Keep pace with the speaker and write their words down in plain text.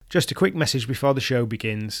Just a quick message before the show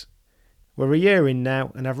begins. We're a year in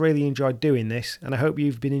now and I've really enjoyed doing this and I hope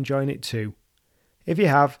you've been enjoying it too. If you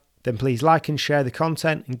have, then please like and share the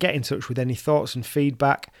content and get in touch with any thoughts and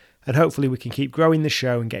feedback, and hopefully we can keep growing the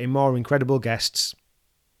show and getting more incredible guests.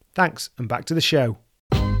 Thanks, and back to the show.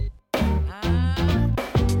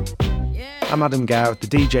 I'm Adam Gow, the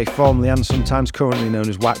DJ formerly and sometimes currently known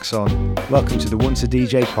as Wax On. Welcome to the Once a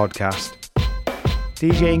DJ podcast.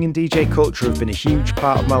 DJing and DJ culture have been a huge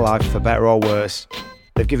part of my life, for better or worse.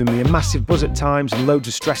 They've given me a massive buzz at times and loads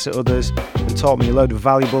of stress at others, and taught me a load of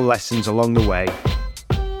valuable lessons along the way.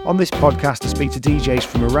 On this podcast, I speak to DJs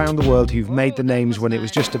from around the world who've made the names when it was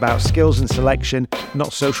just about skills and selection,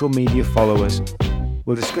 not social media followers.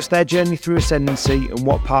 We'll discuss their journey through ascendancy and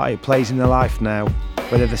what part it plays in their life now,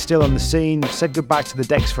 whether they're still on the scene, said goodbye to the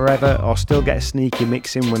decks forever, or still get a sneaky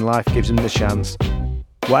mix in when life gives them the chance.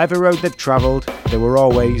 Whatever road they've travelled, they were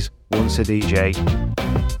always once a DJ.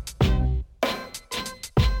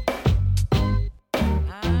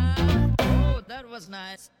 That was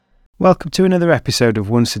nice. Welcome to another episode of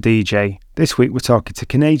Once a DJ. This week we're talking to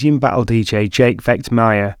Canadian battle DJ Vekked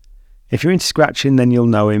Meyer. If you're into scratching, then you'll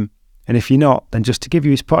know him. And if you're not, then just to give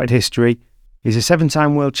you his potted history, he's a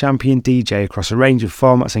 7-time world champion DJ across a range of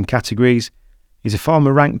formats and categories. He's a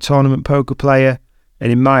former ranked tournament poker player,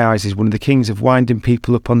 and in my eyes, he's one of the kings of winding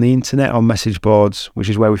people up on the internet on message boards, which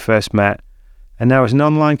is where we first met. And now as an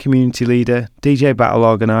online community leader, DJ battle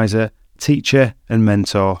organiser, teacher and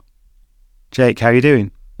mentor. Jake, how are you doing?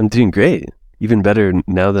 I'm doing great. Even better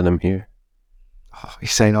now that I'm here. Oh, you're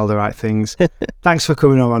saying all the right things. Thanks for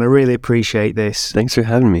coming on. I really appreciate this. Thanks for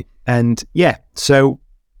having me. And yeah, so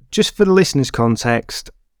just for the listeners' context,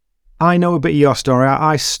 I know a bit of your story.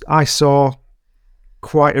 I saw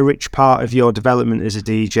quite a rich part of your development as a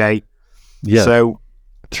DJ. Yeah. So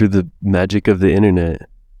through the magic of the internet.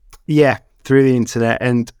 Yeah, through the internet.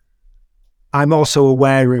 And I'm also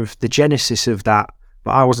aware of the genesis of that,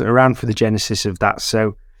 but I wasn't around for the genesis of that.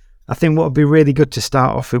 So I think what would be really good to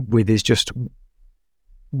start off with is just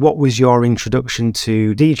what was your introduction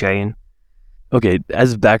to DJing? Okay,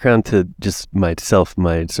 as background to just myself,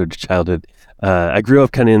 my sort of childhood, I grew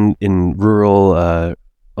up kind of in rural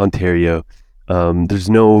Ontario. There's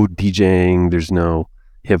no DJing, there's no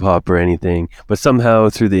hip hop or anything, but somehow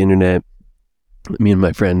through the internet, me and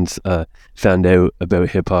my friends found out about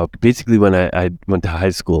hip hop. Basically, when I went to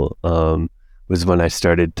high school, was when I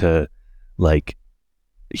started to like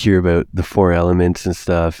hear about the four elements and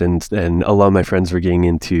stuff, and a lot of my friends were getting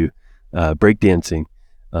into breakdancing,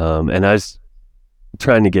 and I was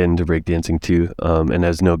trying to get into breakdancing too, and I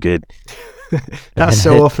was no good. That's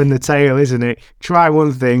so often the tale, isn't it? Try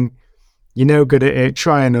one thing, you're no good at it,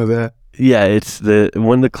 try another. Yeah, it's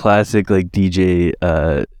one of the classic like DJ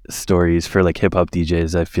stories for like hip hop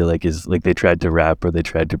DJs. I feel like is like they tried to rap or they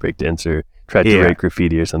tried to breakdance or tried to write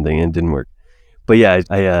graffiti or something and it didn't work. But yeah,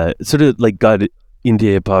 I sort of like got into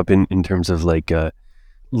hip hop in terms of like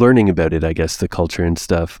learning about it, I guess, the culture and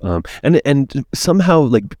stuff. And somehow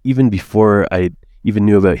like even before I even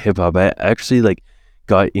knew about hip hop, I actually like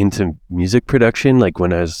got into music production like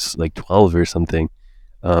when I was like 12 or something.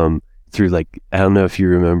 Through like, I don't know if you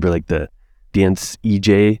remember like the dance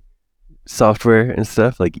EJ software and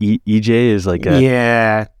stuff. Like EJ is like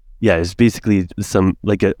it's basically some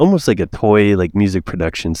like almost like a toy like music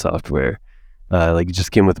production software. Like it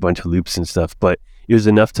just came with a bunch of loops and stuff, but it was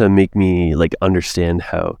enough to make me like understand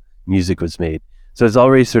how music was made. So I was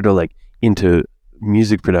already sort of like into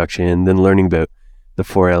music production, then learning about the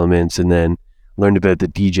four elements, and then learned about the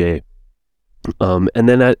DJ. And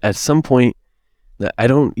then at some point, I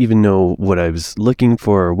don't even know what I was looking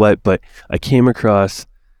for or what, but I came across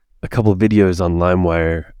a couple of videos on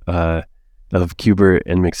LimeWire of Qbert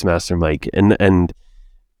and Mixmaster Mike, and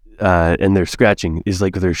their scratching is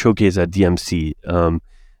like their showcase at DMC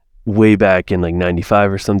way back in like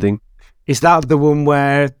 95 or something. Is that the one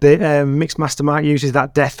where the Mixmaster Mike uses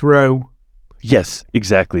that death row? Yes,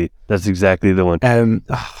 exactly. That's exactly the one.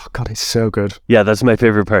 Oh God, it's so good. Yeah, that's my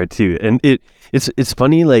favorite part too. And it's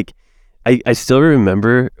funny, like I still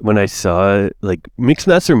remember when I saw like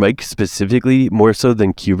Mixmaster Mike specifically, more so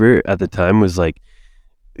than Qbert at the time, was like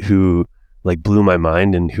who like blew my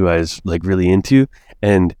mind and who I was like really into.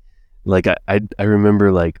 And like I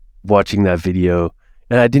remember like watching that video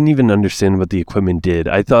and I didn't even understand what the equipment did.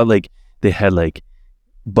 I thought like they had like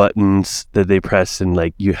buttons that they pressed and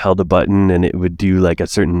like you held a button and it would do like a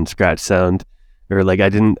certain scratch sound, or like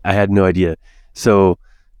I had no idea. So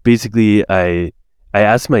basically I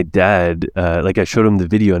asked my dad, like I showed him the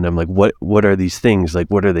video and I'm like, what are these things? Like,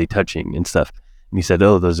 what are they touching and stuff? And he said,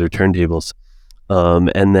 oh, those are turntables.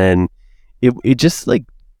 And then it just like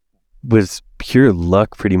was pure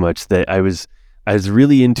luck pretty much that I was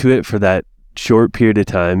really into it for that short period of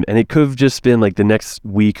time, and it could have just been like the next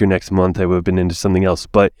week or next month I would have been into something else.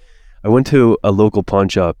 But I went to a local pawn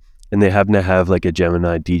shop, and they happened to have like a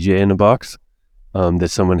Gemini DJ in a box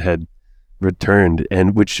that someone had returned,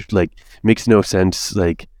 and which like makes no sense.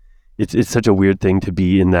 Like it's such a weird thing to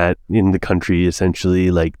be in the country,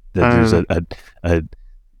 essentially, like that there's a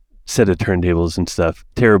set of turntables and stuff,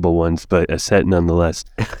 terrible ones, but a set nonetheless,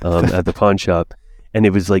 at the pawn shop. And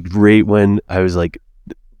it was like right when I was like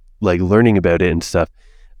learning about it and stuff.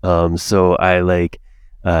 So I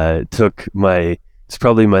took it's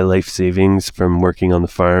probably my life savings from working on the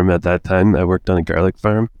farm at that time. I worked on a garlic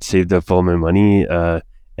farm, saved up all my money,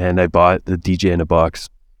 and I bought the DJ in a box.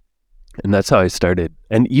 And that's how I started.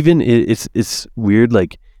 And even it's weird,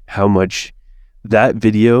 like how much that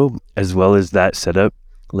video, as well as that setup,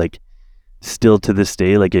 like still to this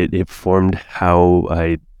day, like it formed how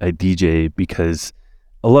I DJ, because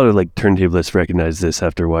a lot of like turntablists recognize this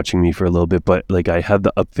after watching me for a little bit, but like I have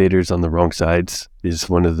the up faders on the wrong sides is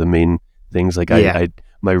one of the main things. Like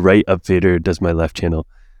my right up fader does my left channel.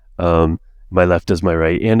 My left does my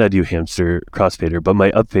right, and I do hamster crossfader, but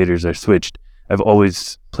my up faders are switched. I've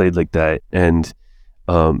always played like that. And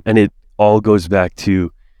it all goes back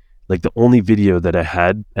to like the only video that I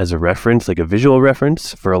had as a reference, like a visual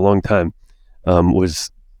reference for a long time,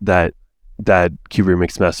 was that Qbert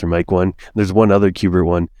Mixmaster mic one. There's one other Qbert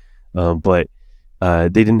one, but they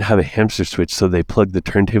didn't have a hamster switch, so they plugged the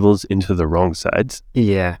turntables into the wrong sides.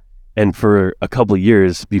 Yeah. And for a couple of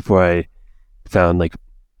years before I found like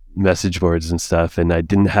message boards and stuff, and I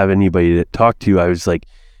didn't have anybody to talk to, I was like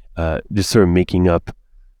just sort of making up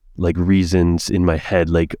like reasons in my head,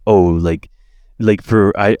 like, oh, like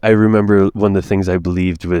I remember one of the things I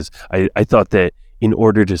believed was I thought that in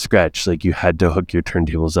order to scratch, like you had to hook your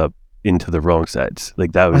turntables up into the wrong sides.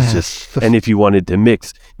 Like that was just, and if you wanted to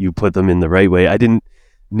mix, you put them in the right way. I didn't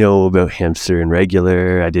know about hamster and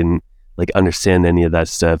regular. I didn't like understand any of that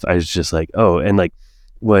stuff. I was just like, oh, and like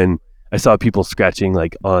when I saw people scratching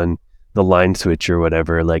like on the line switch or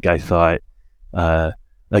whatever, like I thought, I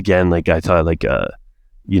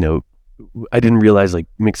didn't realize like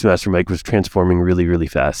Mixmaster Mike was transforming really, really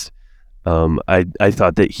fast. I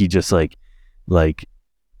thought that he just like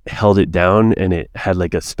held it down and it had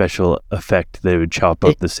like a special effect that would chop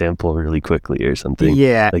up the sample really quickly or something.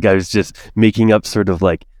 Yeah. Like I was just making up sort of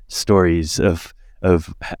like stories of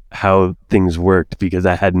how things worked because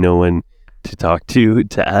I had no one to talk to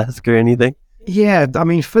ask or anything. Yeah. I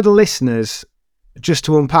mean, for the listeners, just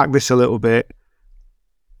to unpack this a little bit,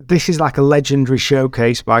 this is like a legendary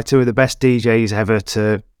showcase by two of the best DJs ever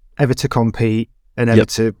to compete and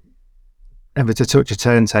ever to touch a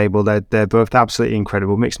turntable. They're both absolutely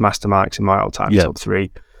incredible. Mixed Master Mics in my all-time top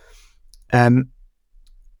three.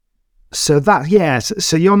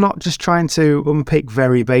 So you're not just trying to unpick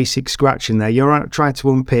very basic scratching there. You're trying to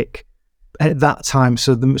unpick at that time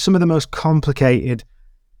some of the most complicated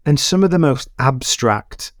and some of the most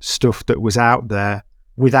abstract stuff that was out there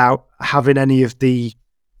without having any of the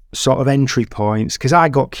sort of entry points. Because I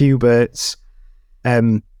got Qbert's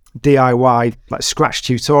DIY like scratch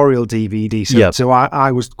tutorial DVD, so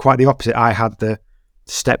I was quite the opposite. I had the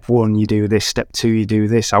step 1 you do this, step 2 you do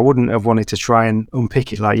this. I wouldn't have wanted to try and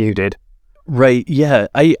unpick it like you did. Right. Yeah.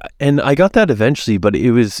 I got that eventually, but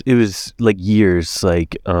it was like years.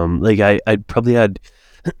 Like I probably had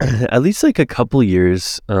at least like a couple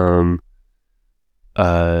years, or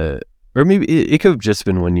maybe it could have just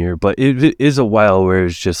been 1 year, but it is a while where it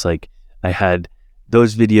was just like I had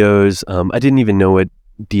those videos. I didn't even know what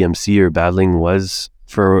DMC or battling was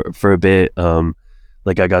for a bit.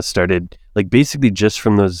 Like I got started like basically just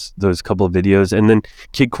from those couple of videos, and then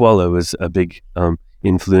Kid Koala was a big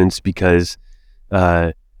influence because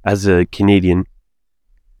as a Canadian,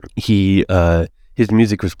 his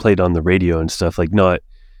music was played on the radio and stuff, like not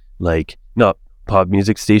pop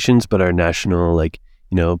music stations, but our national, like,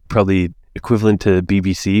 you know, probably equivalent to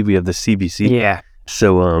BBC. We have the CBC. Yeah.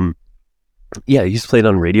 So he's played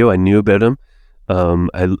on radio. I knew about him.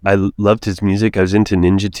 I loved his music. I was into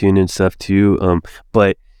Ninja Tune and stuff too.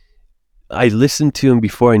 But I listened to him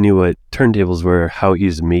before I knew what turntables were, how he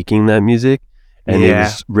was making that music. And it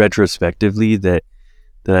was retrospectively that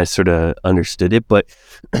I sort of understood it. But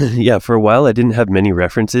yeah, for a while I didn't have many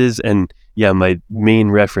references. And yeah, my main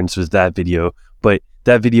reference was that video. But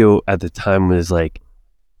that video at the time was like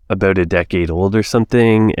about a decade old or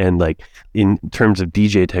something. And like in terms of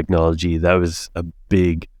DJ technology, that was a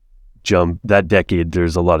big jump. That decade,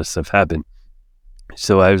 there's a lot of stuff happened.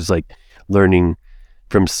 So I was like learning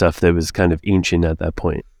from stuff that was kind of ancient at that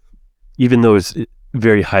point. Even though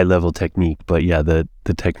very high level technique, but yeah, the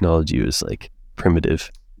technology was like primitive.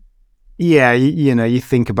 Yeah, you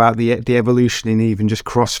think about the evolution in even just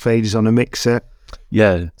crossfaders on a mixer.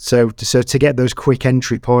 Yeah. So to get those quick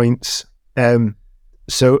entry points,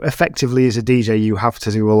 so effectively as a DJ, you have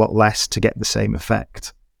to do a lot less to get the same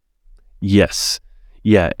effect. Yes.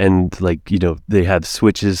 Yeah, and like, they have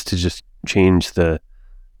switches to just change the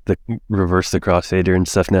reverse the crossfader and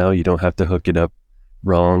stuff now. You don't have to hook it up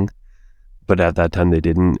wrong. But at that time they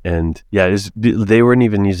didn't. And yeah, they weren't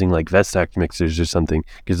even using like Vestact mixers or something,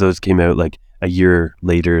 because those came out like a year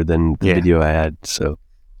later than the video I had. So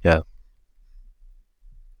yeah.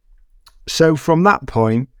 So from that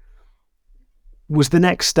point, was the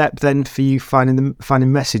next step then for you finding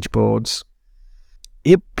message boards?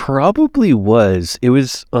 It probably was. It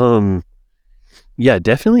was yeah,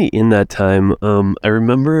 definitely in that time. I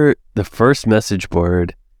remember the first message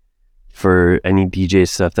board for any DJ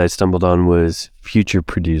stuff that I stumbled on was Future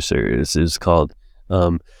Producers, it was called.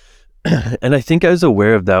 And I think I was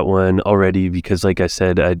aware of that one already because, like I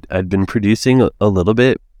said, I'd been producing a little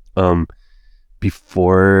bit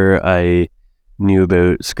before I knew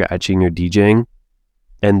about scratching or DJing.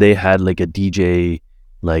 And they had like a DJ,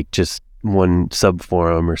 like just one sub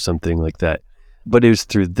forum or something like that. But it was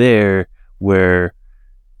through there where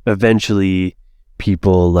eventually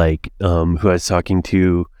people like who I was talking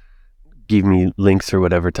to gave me links or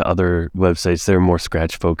whatever to other websites that are more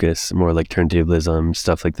scratch focused, more like turntablism,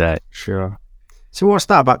 stuff like that. Sure. So what's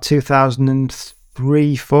that, about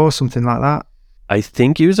 2003, 4, something like that? I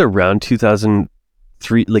think it was around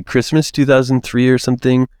 2003, like Christmas 2003 or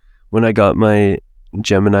something, when I got my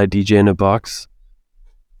Gemini DJ in a box.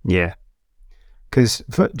 Yeah. Because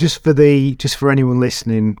just for anyone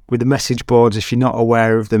listening, with the message boards, if you're not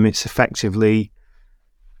aware of them, it's effectively,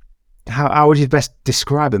 how would you best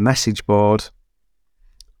describe a message board?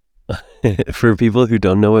 For people who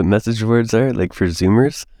don't know what message boards are, like for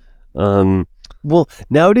Zoomers, well,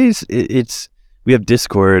 nowadays it's we have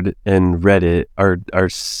Discord and Reddit are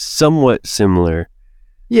somewhat similar.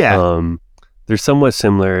 Yeah. They're somewhat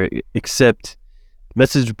similar, except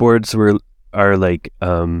message boards are like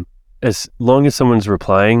as long as someone's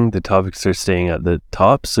replying, the topics are staying at the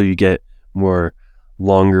top, so you get more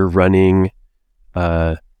longer running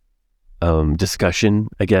discussion,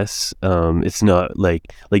 I guess. It's not like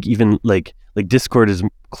even like Discord is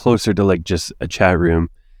closer to like just a chat room,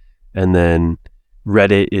 and then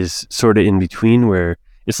Reddit is sort of in between, where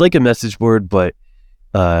it's like a message board, but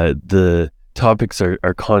the topics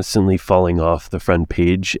are constantly falling off the front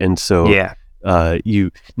page, and so you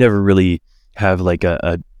never really have like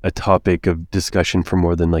a topic of discussion for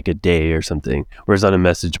more than like a day or something, whereas on a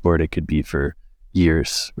message board it could be for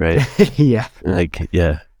years, right? Yeah. Like,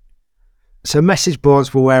 yeah. So message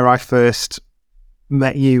boards were where I first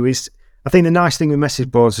met you. I think the nice thing with message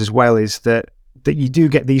boards as well is that you do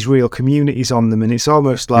get these real communities on them, and it's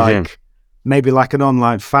almost like maybe like an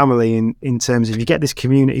online family in terms of you get this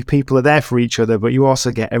community, people are there for each other, but you also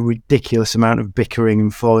get a ridiculous amount of bickering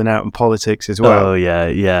and falling out in politics as well. Oh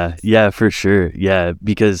yeah, for sure. Yeah,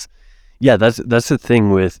 because that's the thing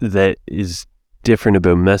with that is different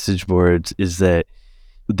about message boards, is that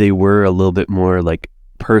they were a little bit more like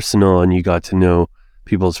personal, and you got to know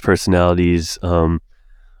people's personalities,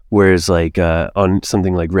 whereas like on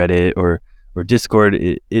something like Reddit or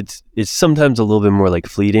Discord, it's sometimes a little bit more like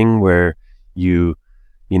fleeting, where you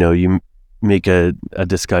make a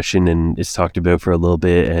discussion and it's talked about for a little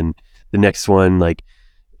bit, and the next one like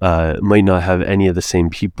might not have any of the same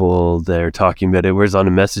people that are talking about it, whereas on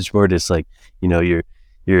a message board it's like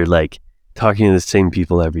you're like talking to the same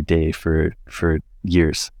people every day for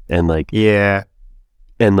years, and like I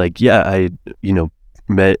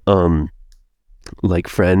met like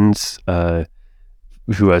friends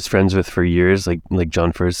who I was friends with for years, like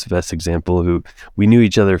John First, the best example, who we knew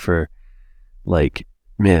each other for like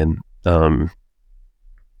 8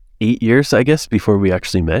 years, I guess, before we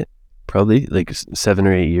actually met. Probably like 7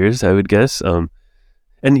 or 8 years, I would guess. And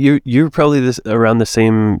you're probably around the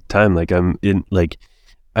same time. Like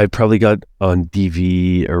I probably got on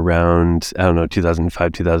DV around, I don't know,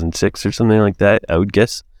 2005, 2006 or something like that, I would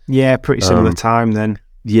guess. Yeah, pretty similar time then.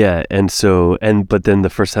 Yeah, but then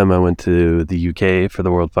the first time I went to the UK for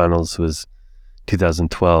the World Finals was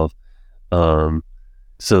 2012.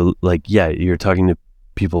 So like, yeah, you're talking to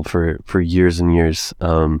people for years and years,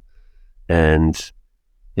 and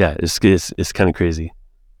yeah, it's kind of crazy.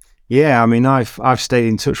 Yeah, I mean, I've stayed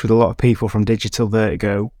in touch with a lot of people from Digital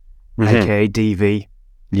Vertigo, aka DV.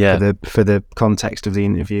 Yeah, for the context of the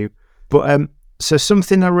interview. But so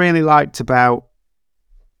something I really liked about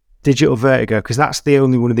Digital Vertigo, because that's the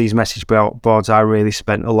only one of these message boards I really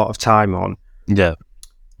spent a lot of time on, Yeah.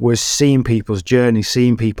 was seeing people's journey,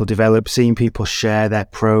 seeing people develop, seeing people share their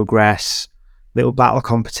progress, little battle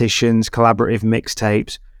competitions, collaborative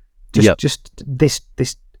mixtapes, just this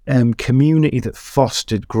community that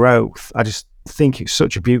fostered growth. I just think it's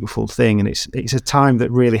such a beautiful thing, and it's a time that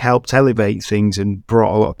really helped elevate things and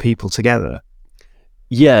brought a lot of people together.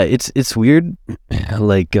 Yeah, it's weird,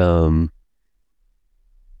 like when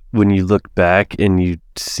you look back and you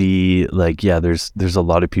see like, yeah, there's a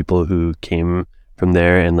lot of people who came from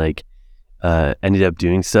there and like ended up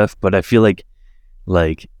doing stuff, but I feel like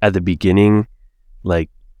at the beginning, like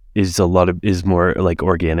is more like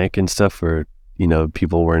organic and stuff, where you know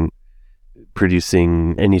people weren't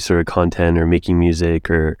producing any sort of content or making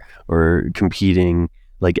music or competing.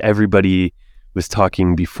 Like everybody was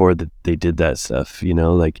talking before that they did that stuff, you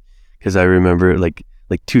know, like because I remember like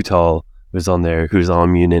Too Tall was on there, who's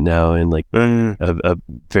on Unit now, and like a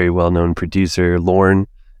very well-known producer, Lorne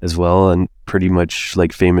as well, and pretty much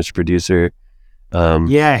like famous producer.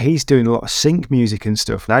 Yeah, he's doing a lot of sync music and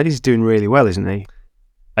stuff now. He's doing really well, isn't he?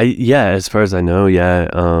 Yeah, as far as I know, yeah.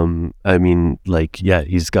 I mean, like, yeah,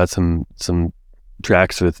 he's got some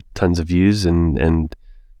tracks with tons of views and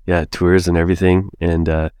yeah, tours and everything. And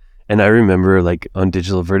I remember like on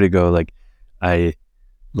Digital Vertigo, like I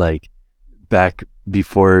like back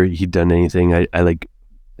before he'd done anything, I like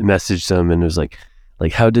messaged him and was like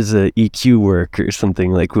how does a EQ work or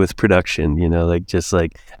something, like with production, you know, like just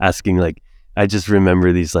like asking, like I just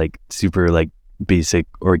remember these like super like basic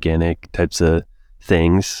organic types of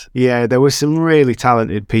things. Yeah, there were some really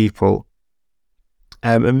talented people,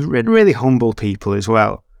 and really humble people as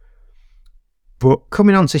well. But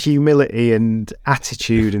coming on to humility and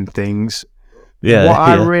attitude and things, what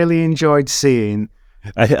I really enjoyed seeing.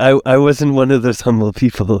 I wasn't one of those humble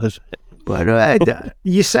people. But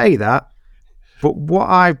you say that, but what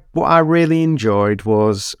I really enjoyed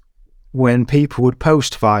was when people would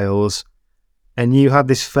post files, and you had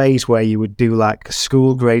this phase where you would do like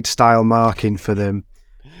school grade style marking for them.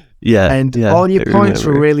 Yeah. And all your points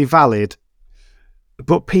were really valid,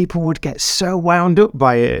 but people would get so wound up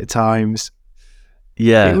by it at times.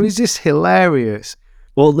 Yeah. It was just hilarious.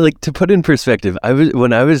 Well, like to put in perspective,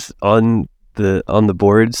 when I was on the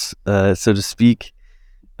boards, so to speak,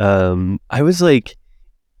 I was like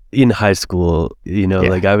in high school, you know,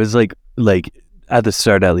 like I was like at the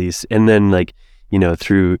start at least, and then like, you know,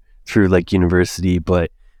 through like university,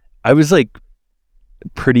 but I was like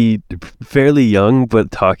fairly young,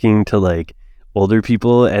 but talking to like older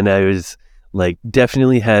people, and I was like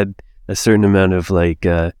definitely had a certain amount of like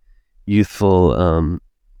youthful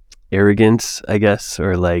arrogance, I guess,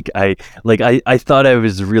 or like I thought I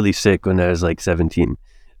was really sick when I was like 17,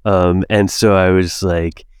 and so I was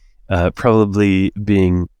like probably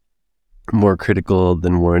being more critical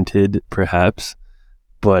than warranted, perhaps.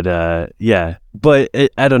 But I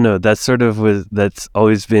don't know, that's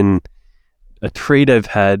always been a trait I've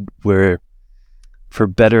had, where for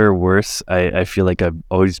better or worse, I feel like I've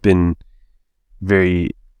always been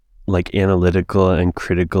very like analytical and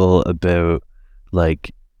critical about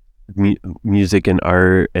like music and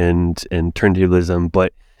art and turntablism,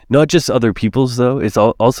 but not just other people's though. It's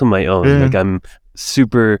also my own. Like I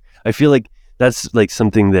feel like that's like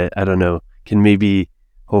something that, I don't know, can maybe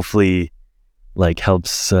hopefully like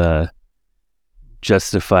helps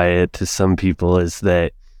justify it to some people, is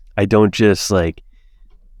that I don't just like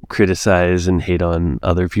criticize and hate on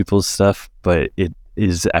other people's stuff, but it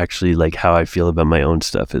is actually like how I feel about my own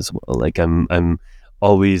stuff as well. Like I'm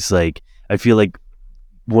always like, I feel like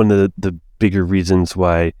one of the bigger reasons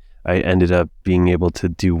why I ended up being able to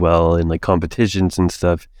do well in like competitions and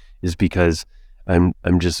stuff is because I'm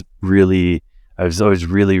just really, I was always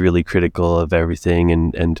really, really critical of everything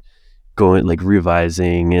and going like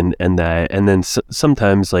revising and that, and then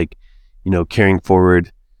sometimes like, you know, carrying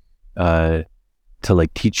forward to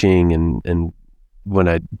like teaching and when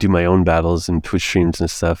I do my own battles and Twitch streams and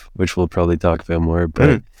stuff, which we'll probably talk about more,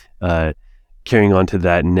 but carrying on to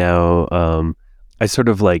that now, I sort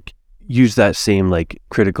of like use that same like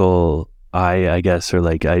critical eye, I guess, or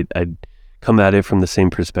like I come at it from the same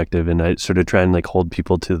perspective, and I sort of try and like hold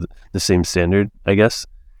people to the same standard, I guess.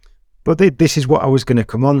 But this is what I was going to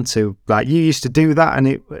come on to. Like, you used to do that,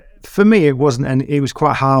 and for me it wasn't, and it was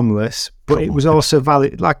quite harmless, but it was also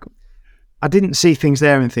valid. Like, I didn't see things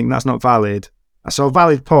there and think that's not valid. I saw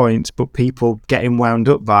valid points, but people getting wound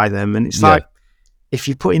up by them, and it's like, if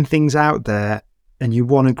you're putting things out there and you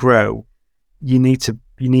want to grow, you need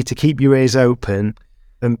to keep your ears open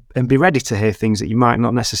and be ready to hear things that you might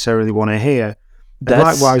not necessarily want to hear. And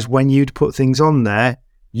likewise, when you'd put things on there,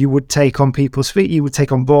 you would take on people's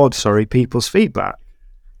people's feedback.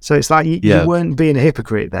 So it's like you weren't being a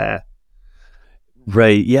hypocrite there.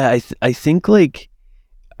 Right. Yeah. I think like,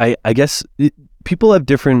 I guess people have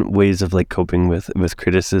different ways of like coping with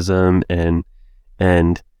criticism and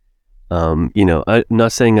I'm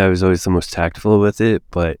not saying I was always the most tactful with it,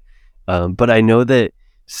 but I know that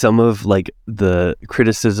some of like the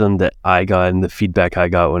criticism that I got and the feedback I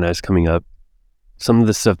got when I was coming up, some of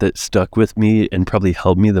the stuff that stuck with me and probably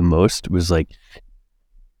helped me the most was like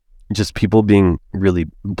just people being really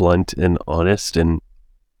blunt and honest and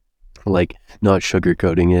like not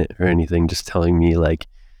sugarcoating it or anything, just telling me like,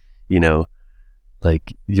 you know,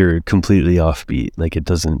 like you're completely offbeat, like it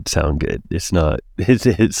doesn't sound good, it's not,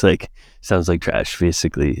 it's like sounds like trash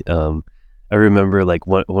basically. I remember like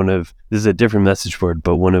one of, this is a different message board,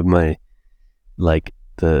 but one of my like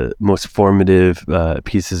the most formative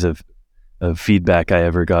pieces of feedback I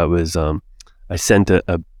ever got was I sent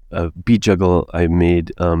a beat juggle I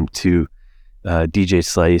made to DJ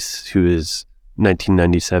Slice, who is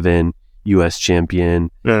 1997 US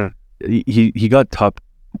champion. Yeah. He got top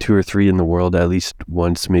 2 or 3 in the world at least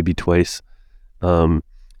once, maybe twice.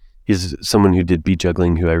 He's someone who did beat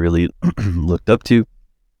juggling who I really looked up to.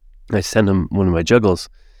 I sent him one of my juggles,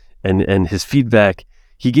 and his feedback,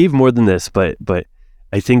 he gave more than this, but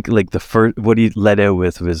I think like the first, what he led out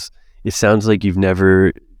with was, it sounds like you've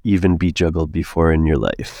never even beat juggled before in your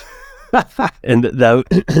life. And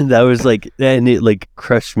that was like, and it like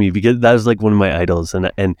crushed me because that was like one of my idols, and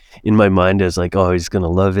in my mind I was like, oh, he's gonna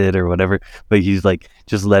love it or whatever, but he's like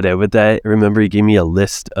just let out with that. I remember he gave me a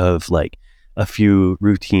list of like a few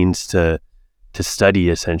routines to study.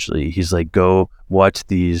 Essentially, he's like, go watch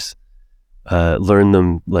these, learn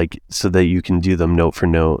them like so that you can do them note for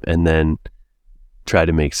note, and then try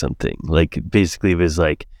to make something. Like basically it was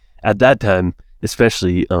like at that time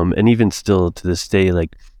especially, and even still to this day,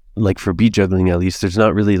 like for beat juggling at least, there's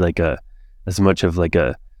not really like as much of like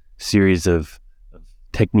a series of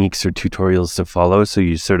techniques or tutorials to follow. So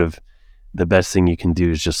you sort of, the best thing you can do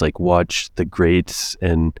is just like watch the greats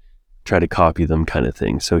and try to copy them kind of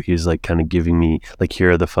thing. So he's like kind of giving me like,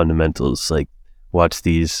 here are the fundamentals, like watch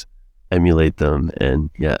these, emulate them, and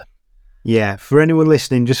yeah. Yeah, for anyone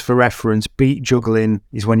listening, just for reference, beat juggling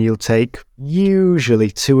is when you'll take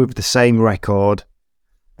usually 2 of the same record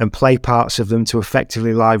and play parts of them to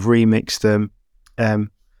effectively live remix them.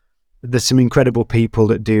 There's some incredible people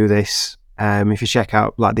that do this. If you check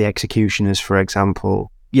out like the Executioners, for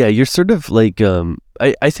example. Yeah, you're sort of like,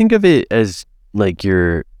 I think of it as like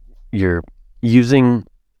you're using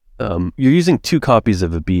 2 copies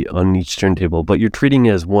of a beat on each turntable, but you're treating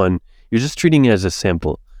it as one. You're just treating it as a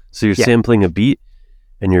sample. So you're sampling a beat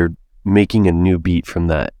and you're making a new beat from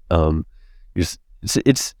that. It's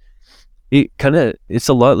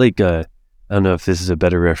a lot like I don't know if this is a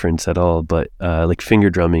better reference at all, but like finger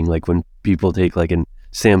drumming, like when people take like a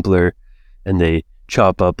sampler and they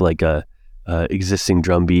chop up like a existing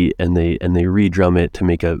drum beat and they re-drum it to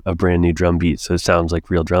make a brand new drum beat so it sounds like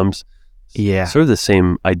real drums. Yeah, sort of the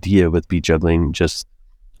same idea with beat juggling, just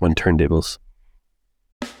on turntables.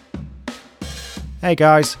 Hey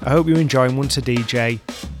guys, I hope you're enjoying Once a DJ.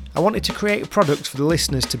 I wanted to create a product for the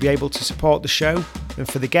listeners to be able to support the show and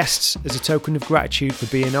for the guests as a token of gratitude for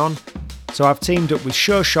being on. So I've teamed up with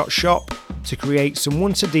Sure Shot Shop to create some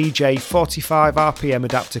Once a DJ 45 RPM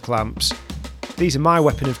adapter clamps. These are my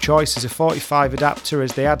weapon of choice as a 45 adapter,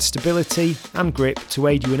 as they add stability and grip to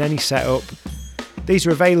aid you in any setup. These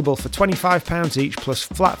are available for £25 each plus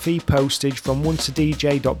flat fee postage from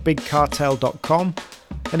onceadj.bigcartel.com.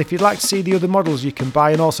 And if you'd like to see the other models you can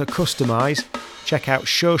buy and also customise, check out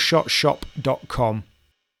sureshotshop.com.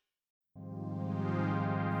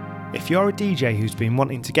 If you're a DJ who's been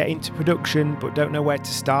wanting to get into production but don't know where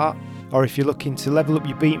to start, or if you're looking to level up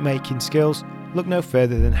your beat making skills, look no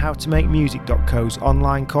further than howtomakemusic.co's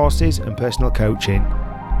online courses and personal coaching.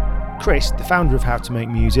 Chris, the founder of How to Make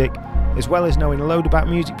Music, as well as knowing a load about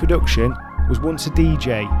music production, was once a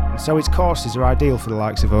DJ, and so his courses are ideal for the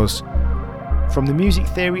likes of us. From the Music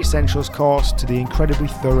Theory Essentials course to the incredibly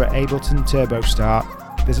thorough Ableton Turbo Start,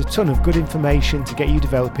 there's a ton of good information to get you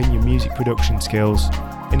developing your music production skills.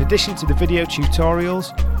 In addition to the video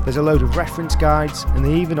tutorials, there's a load of reference guides, and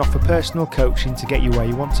they even offer personal coaching to get you where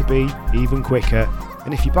you want to be even quicker.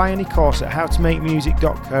 And if you buy any course at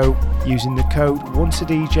howtomakemusic.co using the code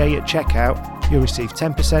onceadj at checkout, you'll receive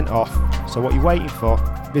 10% off. So what are you waiting for?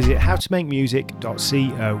 Visit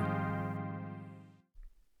howtomakemusic.co.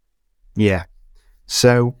 Yeah.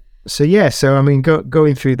 So I mean,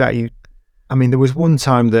 going through that, there was one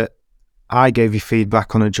time that I gave you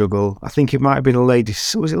feedback on a juggle. I think it might have been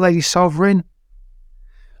was it Lady Sovereign?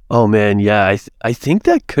 Oh man, yeah. I think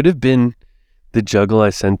that could have been the juggle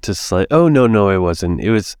I sent to Slice. Oh no, it wasn't.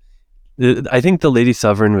 It was. I think the Lady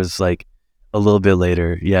Sovereign was like a little bit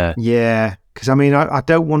later. Yeah. Yeah. Because, I mean, I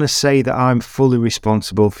don't want to say that I'm fully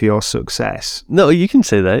responsible for your success. No, you can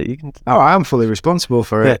say that. You can. Oh, I am fully responsible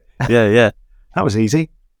for it. Yeah. That was easy.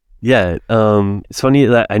 Yeah. It's funny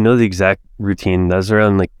that I know the exact routine. That was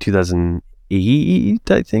around like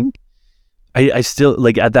 2008, I think. I still,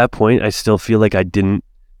 like, at that point, I still feel like I didn't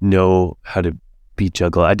know how to beat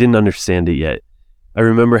juggle. I didn't understand it yet. I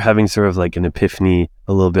remember having sort of like an epiphany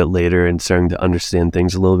a little bit later and starting to understand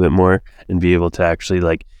things a little bit more and be able to actually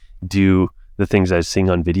like do the things I was seeing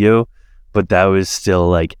on video. But that was still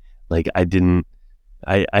like I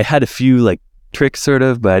had a few like tricks sort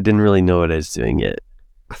of, but I didn't really know what I was doing yet.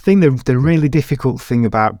 I think the really difficult thing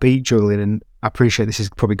about beat juggling, and I appreciate this is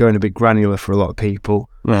probably going a bit granular for a lot of people,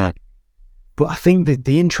 Yeah. but I think that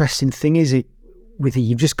the interesting thing is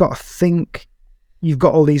you've just got to think, you've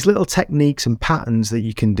got all these little techniques and patterns that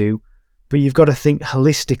you can do, but you've got to think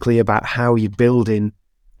holistically about how you're building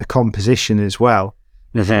a composition as well.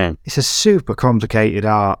 Mm-hmm. It's a super complicated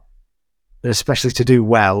art, especially to do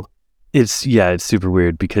well. It's super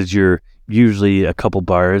weird because you're usually a couple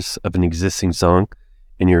bars of an existing song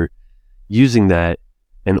and you're using that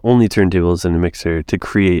and only turntables and a mixer to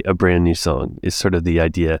create a brand new song is sort of the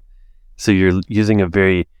idea. So you're using a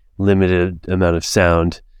very limited amount of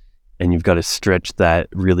sound and you've got to stretch that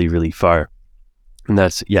really, really far. And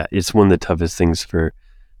that's, it's one of the toughest things for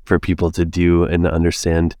people to do and to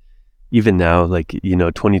understand. Even now, like,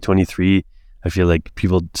 2023, I feel like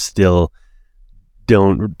people still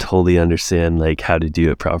don't totally understand like how to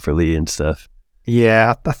do it properly and stuff.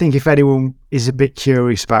 Yeah, I think if anyone is a bit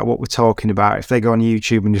curious about what we're talking about, if they go on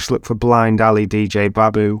YouTube and just look for Blind Alley DJ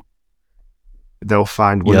Babu, they'll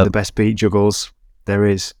find one of the best beat juggles there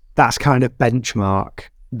is. That's kind of benchmark.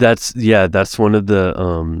 That's one of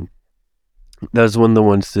the that was one of the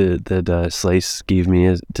ones that Slice gave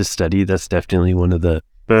me to study. That's definitely one of the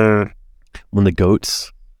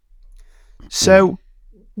goats. So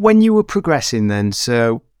when you were progressing then,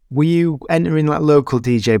 so were you entering like local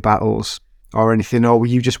DJ battles or anything, or were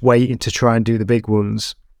you just waiting to try and do the big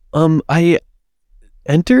ones? I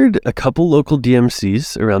entered a couple local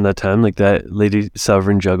DMCs around that time, like that Lady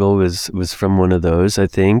Sovereign Juggle was from one of those, I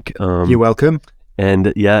think. You're welcome.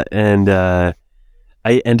 And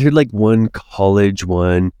I entered like one college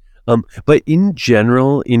one. But in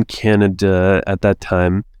general, in Canada at that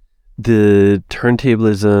time, the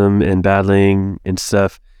turntablism and battling and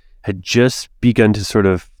stuff had just begun to sort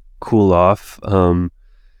of cool off. I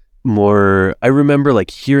remember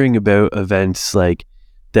like hearing about events like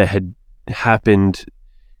that had happened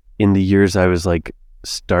in the years I was like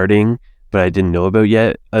starting, but I didn't know about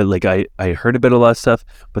yet. I heard about a lot of stuff,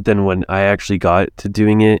 but then when I actually got to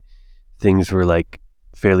doing it, things were like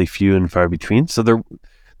fairly few and far between. So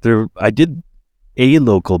I did a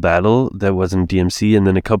local battle that wasn't DMC, and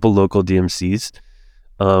then a couple local DMCs.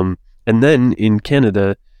 And then in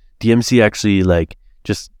Canada, DMC actually like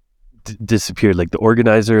just disappeared. Like the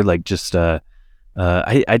organizer, like just I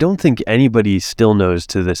don't think anybody still knows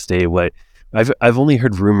to this day what. I've only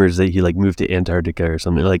heard rumors that he like moved to Antarctica or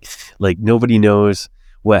something. Like nobody knows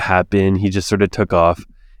what happened. He just sort of took off.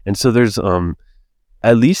 And so there's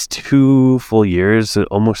at least 2 full years,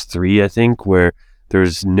 almost 3, I think, where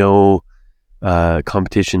there's no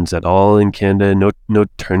competitions at all in Canada, no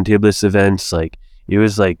turntablist events. Like it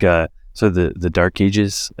was like so the dark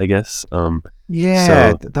ages, I guess.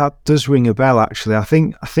 That does ring a bell actually. I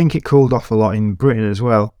think it cooled off a lot in Britain as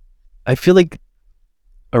well. I feel like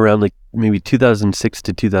around like maybe 2006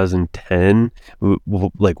 to 2010,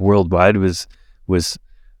 like worldwide was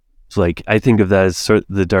like, I think of that as sort of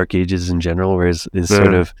the dark ages in general, whereas is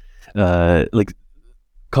sort of like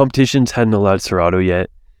competitions hadn't allowed Serato yet.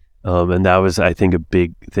 And that was, I think, a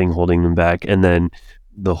big thing holding them back. And then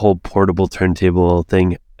the whole portable turntable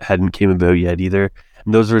thing hadn't came about yet either.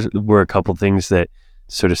 And those were a couple things that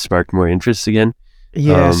sort of sparked more interest again.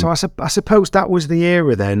 Yeah, so I suppose that was the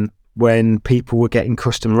era then when people were getting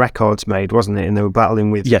custom records made, wasn't it? And they were battling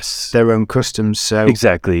with their own customs. So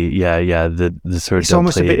exactly, yeah. The sort of it's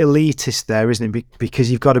almost a bit elitist there, isn't it? Because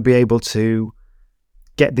you've got to be able to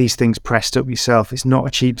get these things pressed up yourself. It's not a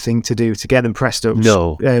cheap thing to do to get them pressed up.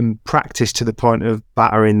 No, practice to the point of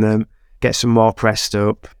battering them, get some more pressed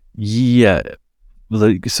up. Yeah,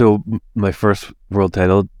 like so. My first world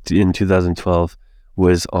title in 2012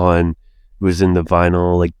 was in the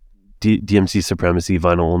vinyl, like DMC Supremacy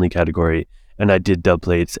vinyl only category, and I did dub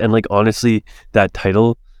plates. And like honestly, that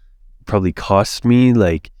title probably cost me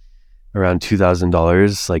like around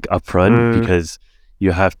 $2,000 like upfront because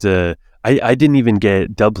you have to. I didn't even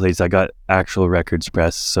get dub plates. I got actual records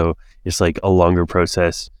pressed, so it's like a longer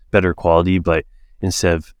process, better quality. But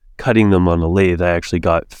instead of cutting them on a lathe, I actually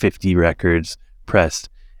got 50 records pressed,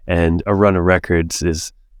 and a run of records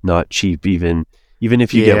is not cheap. Even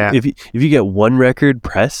if you get if you get one record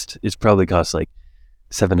pressed, it's probably costs like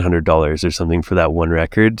 $700 or something for that one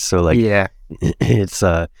record. So like, it's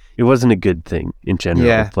it wasn't a good thing in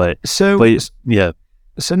general. But yeah.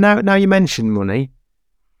 So now you mention money.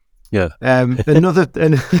 Yeah. Another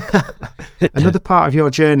part of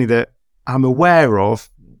your journey that I'm aware of,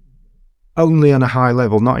 only on a high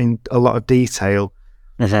level, not in a lot of detail,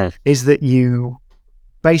 is that you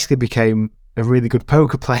basically became a really good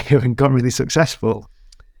poker player and got really successful.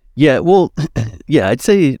 Yeah, well, yeah, I'd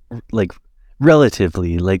say like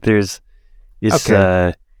relatively, like it's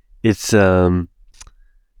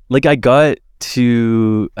like I got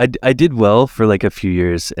to, I did well for like a few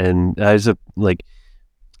years, and I was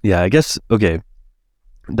I guess, okay,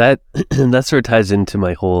 that sort of ties into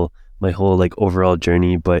my whole like overall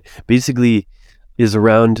journey, but basically is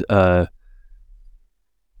around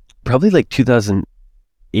probably like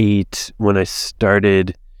 2008 when I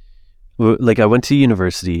started. Like I went to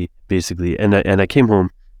university basically, and I came home,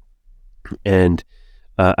 and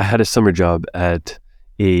I had a summer job at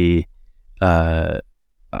a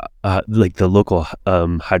like the local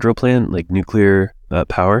hydro plant, like nuclear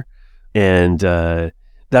power, and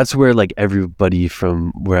that's where like everybody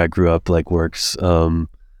from where I grew up like worked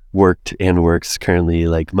and works currently.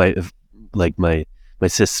 Like my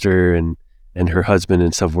sister and her husband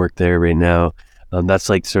and stuff work there right now. That's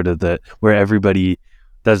like sort of where everybody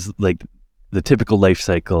does like the typical life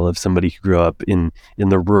cycle of somebody who grew up in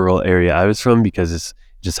the rural area I was from, because it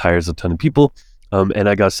just hires a ton of people. And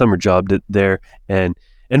I got a summer job there, and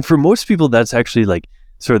for most people that's actually like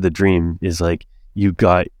sort of the dream, is like you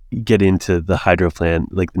get into the hydro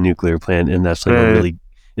plant, like the nuclear plant, and that's like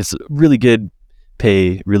it's really good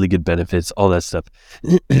pay, really good benefits, all that stuff.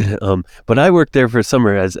 But I worked there for a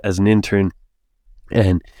summer as an intern,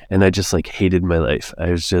 and I just like hated my life.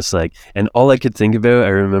 I was just like, and all I could think about, I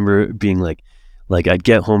remember being like I'd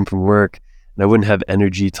get home from work and I wouldn't have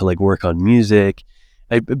energy to like work on music.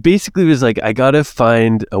 I basically was like, I gotta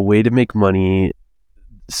find a way to make money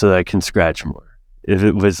so that I can scratch more. If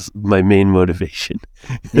it was my main motivation.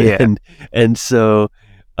 Yeah. and so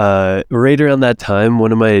right around that time,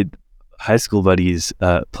 one of my high school buddies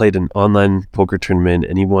played an online poker tournament,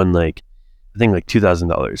 and he won like, I think like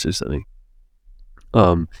 $2,000 or something.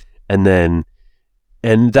 And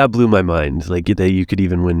that blew my mind, like that you could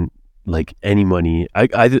even win like any money.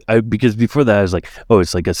 I because before that I was like, oh,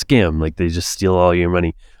 it's like a scam, like they just steal all your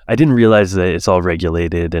money. I didn't realize that it's all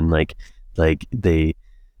regulated, and like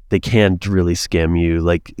they can't really scam you,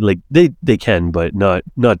 like they can, but not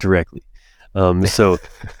directly. So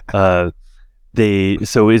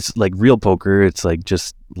it's like real poker. It's like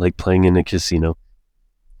just like playing in a casino.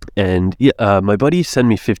 And my buddy sent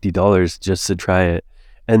me $50 just to try it,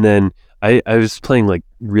 and then I was playing like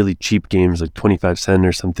really cheap games, like 25 cent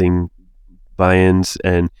or something buy-ins,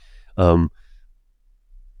 and I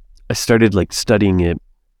started like studying it,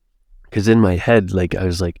 because in my head, like I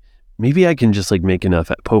was like, maybe I can just like make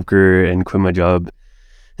enough at poker and quit my job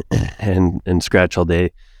and scratch all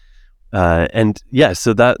day. And yeah,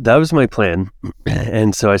 so that was my plan.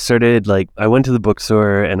 And so I started, like, I went to the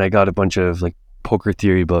bookstore and I got a bunch of like poker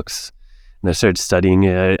theory books, and I started studying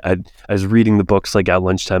it. I was reading the books like at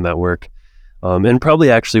lunchtime at work, and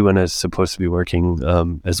probably actually when I was supposed to be working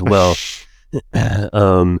as well.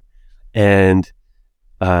 And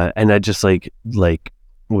I just like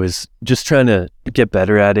was just trying to get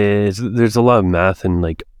better at it. There's a lot of math and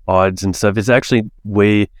like odds and stuff. It's actually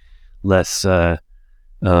way less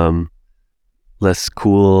less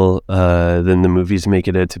cool than the movies make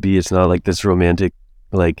it out to be. It's not like this romantic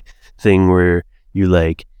like thing where you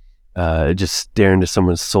like just stare into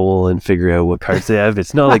someone's soul and figure out what cards they have.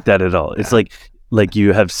 It's not like that at all. It's like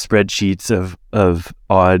you have spreadsheets of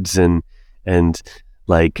odds and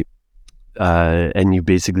like and you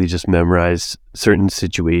basically just memorize certain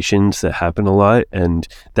situations that happen a lot, and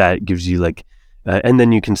that gives you like and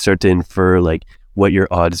then you can start to infer like what your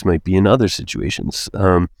odds might be in other situations.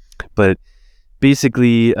 But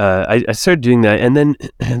basically I started doing that, and then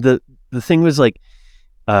the thing was like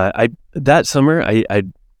that summer I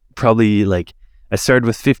probably like I started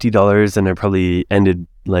with $50 and I probably ended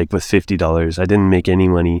like with $50. I didn't make any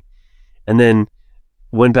money, and then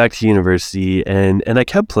went back to university and I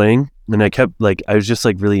kept playing, and I kept like I was just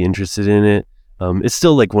like really interested in it. It's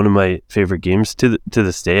still like one of my favorite games to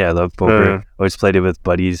this day. I love poker. Always played it with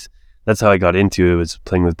buddies. That's how I got into it, was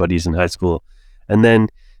playing with buddies in high school. And then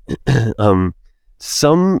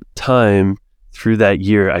sometime through that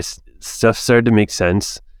year, stuff started to make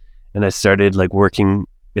sense, and I started like working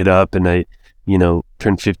it up, and I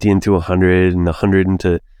turned 50 into 100 and 100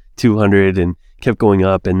 into 200 and kept going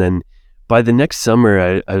up. And then by the next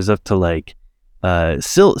summer, I was up to like,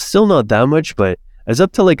 still not that much, but I was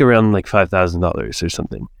up to like around like $5,000 or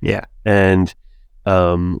something. Yeah. And,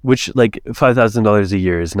 which like $5,000 a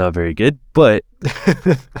year is not very good, but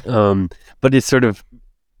it's sort of,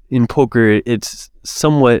 in poker, it's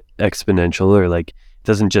somewhat exponential, or like it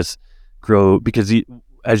doesn't just grow because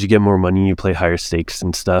as you get more money, you play higher stakes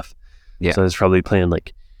and stuff. Yeah. So I was probably playing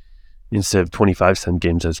like, instead of 25-cent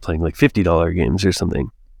games, I was playing like $50 games or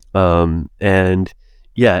something. And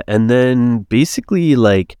yeah, and then basically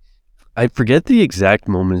like, I forget the exact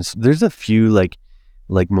moments. There's a few like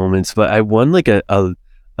moments, but I won like an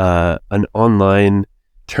online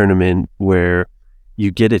tournament where you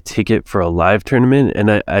get a ticket for a live tournament, and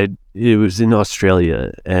it was in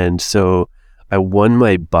Australia, and so I won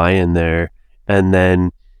my buy-in there, and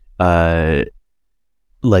then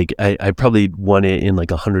like I probably won it in like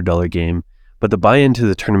 $100 game, but the buy-in to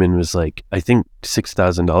the tournament was like I think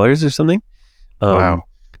 $6,000 or something. Wow!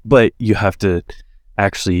 But you have to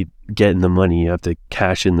actually get in the money. You have to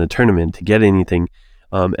cash in the tournament to get anything,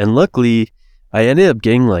 and luckily I ended up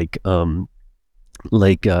getting like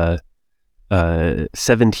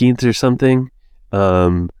 17th or something,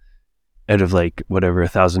 out of like whatever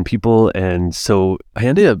 1,000 people, and so I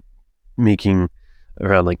ended up making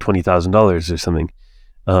around like $20,000 or something,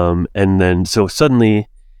 and then so suddenly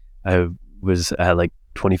I was at like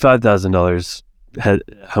 $25,000,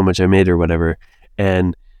 how much I made or whatever,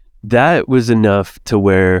 and that was enough to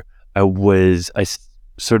where I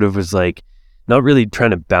sort of was like not really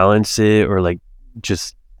trying to balance it or like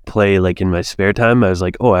just play like in my spare time. I was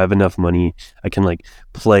like, oh, I have enough money, I can like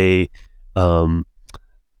play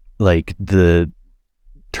like the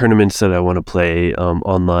tournaments that I want to play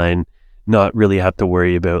online, not really have to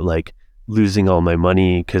worry about like losing all my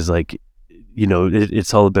money, because like, you know,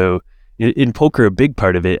 it's all about, in poker, a big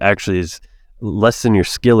part of it actually is less than your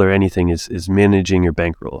skill or anything, is managing your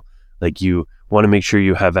bankroll. Like you want to make sure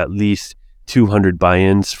you have at least 200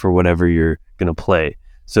 buy-ins for whatever you're going to play.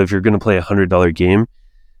 So if you're going to play $100 game,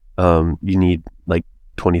 you need like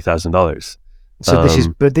 $20,000. So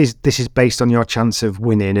this is based on your chance of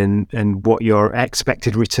winning and what your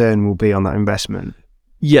expected return will be on that investment.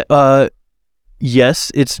 Yeah.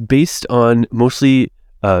 Yes, it's based on mostly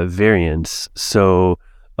variance. So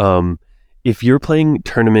if you're playing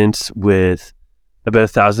tournaments with about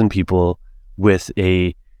 1,000 people with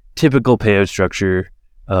a typical payout structure,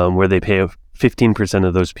 where they pay 15%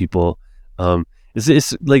 of those people,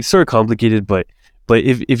 it's like sort of complicated, but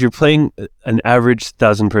if you're playing an average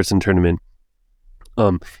 1,000-person tournament,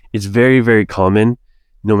 it's very, very common,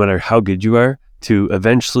 no matter how good you are, to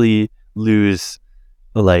eventually lose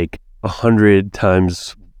like 100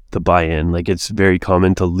 times the buy-in. Like it's very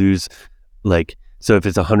common to lose, like, so if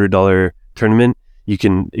it's $100 tournament, you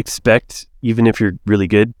can expect, even if you're really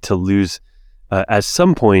good, to lose at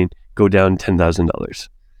some point, go down $10,000.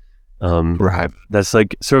 Right. That's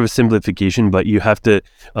like sort of a simplification, but you have to,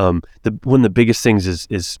 one of the biggest things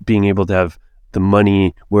is being able to have the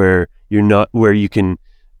money where you can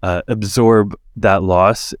absorb that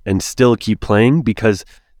loss and still keep playing, because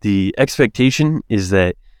the expectation is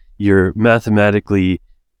that you're mathematically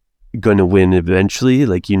going to win eventually.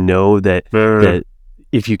 Like, you know that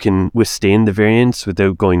if you can withstand the variance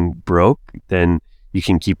without going broke, then you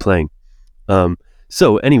can keep playing.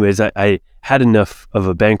 So anyways, I had enough of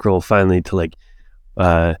a bankroll finally to like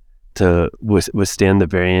to withstand the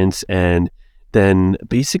variance, and then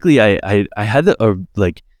basically I had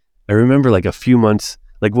I remember like a few months,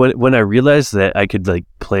 like when I realized that I could like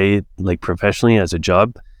play like professionally as a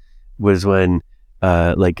job was when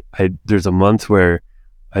there's a month where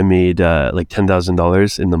I made like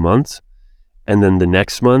 $10,000 in the month, and then the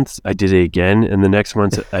next month I did it again, and the next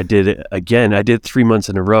month I did it again. I did 3 months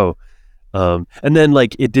in a row. And then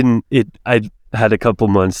like I had a couple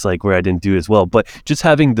months like where I didn't do as well, but just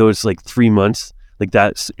having those like 3 months, like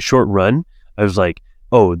that short run, I was like,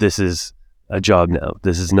 oh, this is a job now.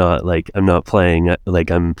 This is not like, I'm not playing, like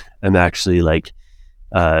I'm actually like,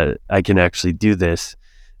 I can actually do this.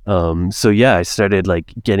 So yeah, I started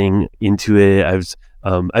like getting into it. I was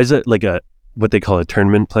like what they call a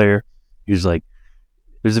tournament player. He was like,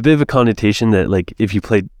 there's a bit of a connotation that like, if you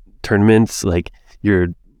play tournaments, like you're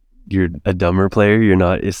a dumber player.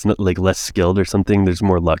 It's not like less skilled or something. There's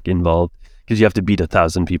more luck involved because you have to beat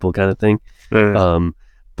 1,000 people kind of thing.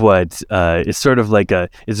 But it's sort of like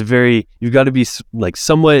you've got to be like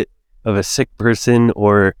somewhat of a sick person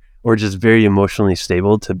or just very emotionally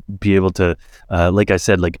stable to be able to, like I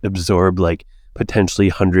said, like absorb like potentially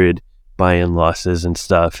 100 buy-in losses and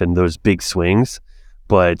stuff and those big swings.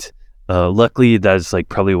 But Luckily, that's like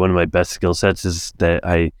probably one of my best skill sets, is that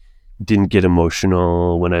I didn't get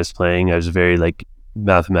emotional when I was playing. I was very like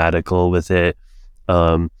mathematical with it.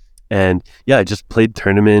 And yeah, I just played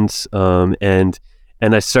tournaments. And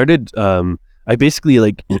I started, I basically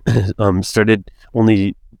like started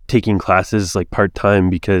only taking classes like part-time,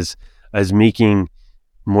 because I was making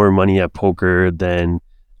more money at poker than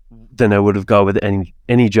I would have got with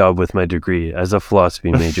any job with my degree as a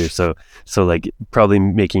philosophy major. So like probably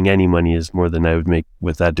making any money is more than I would make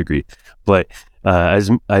with that degree. But as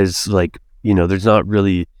like, there's not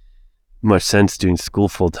really much sense doing school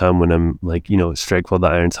full time when I'm like, strike while the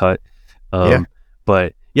iron's hot.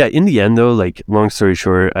 But yeah, in the end though, like long story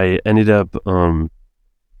short, I ended up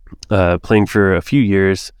playing for a few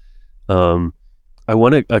years. I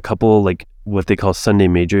won a couple like what they call Sunday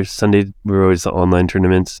majors. Sunday were always the online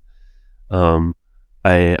tournaments.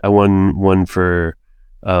 I won one for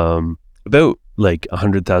about like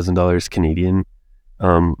 $100,000 Canadian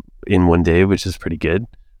in one day, which is pretty good,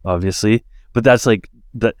 obviously. But that's like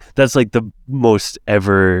the most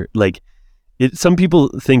ever, like it. Some people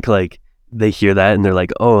think like they hear that and they're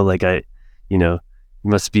like, oh, like you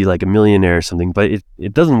must be like a millionaire or something. But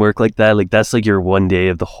it doesn't work like that. Like that's like your one day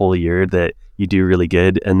of the whole year that you do really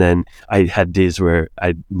good. And then I had days where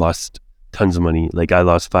I lost tons of money. Like I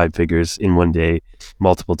lost 5 figures in one day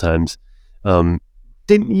multiple times.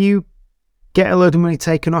 Didn't you get a load of money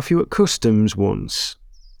taken off you at customs once?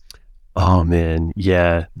 Oh man,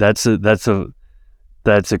 yeah, that's a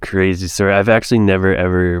crazy story. I've actually never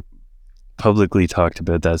ever publicly talked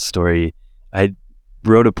about that story. I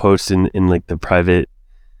wrote a post in like the private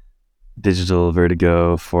Digital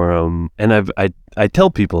Vertigo forum, and I tell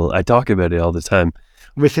people, I talk about it all the time.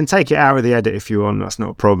 We can take it out of the edit if you want. That's not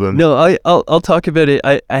a problem. No, I'll talk about it.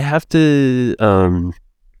 I have to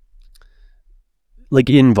like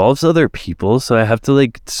it involves other people, so I have to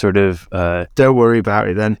like sort of don't worry about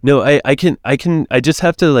it then. No, I just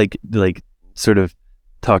have to like sort of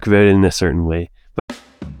talk about it in a certain way.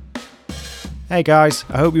 Hey guys,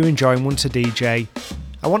 I hope you're enjoying Once a DJ.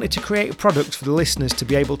 I wanted to create a product for the listeners to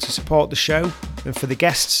be able to support the show, and for the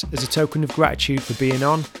guests as a token of gratitude for being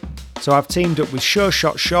on. So I've teamed up with Sure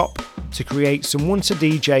Shot Shop to create some Once a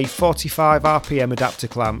DJ 45 RPM adapter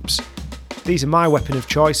clamps. These are my weapon of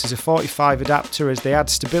choice as a 45 adapter, as they add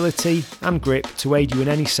stability and grip to aid you in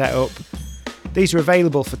any setup. These are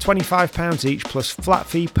available for £25 each plus flat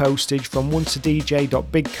fee postage from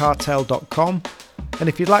onceadj.bigcartel.com. And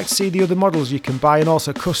if you'd like to see the other models you can buy and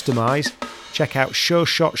also customise, check out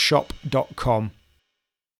sureshotshop.com.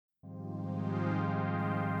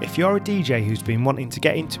 If you're a DJ who's been wanting to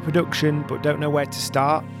get into production but don't know where to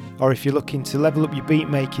start, or if you're looking to level up your beat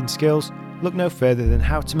making skills, look no further than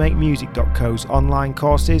howtomakemusic.co's online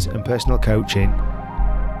courses and personal coaching.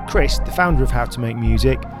 Chris, the founder of How to Make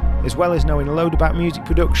Music, as well as knowing a load about music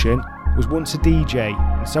production, was once a DJ,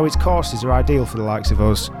 and so his courses are ideal for the likes of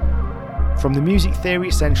us. From the Music Theory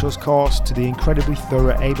Essentials course to the incredibly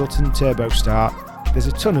thorough Ableton Turbo Start, there's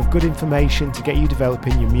a ton of good information to get you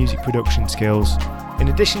developing your music production skills. In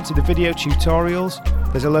addition to the video tutorials,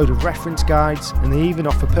 there's a load of reference guides, and they even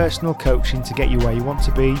offer personal coaching to get you where you want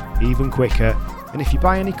to be even quicker. And if you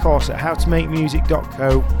buy any course at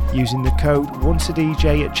howtomakemusic.co using the code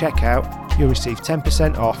ONCEADJ at checkout, you'll receive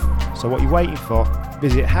 10% off. So what you're waiting for?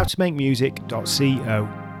 Visit howtomakemusic.co.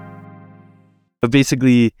 But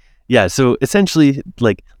basically, yeah, so essentially,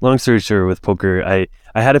 like, long story short, with poker, I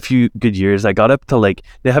had a few good years. I got up to, like,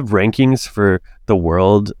 they have rankings for the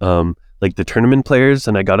world, like the tournament players,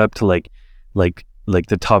 and I got up to like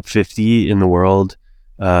the top 50 in the world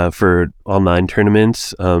for online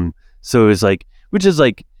tournaments. So it was like, which is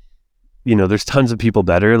like, there's tons of people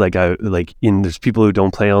better. There's people who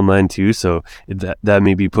don't play online too. So that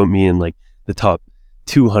maybe put me in like the top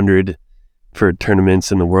 200 for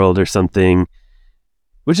tournaments in the world or something,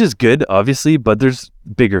 which is good, obviously, but there's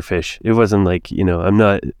bigger fish. It wasn't like, I'm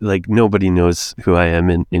not like, nobody knows who I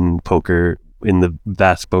am in poker, in the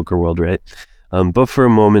vast poker world, right? But for a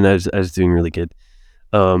moment, I was doing really good.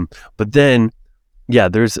 But then, yeah,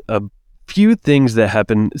 there's a few things that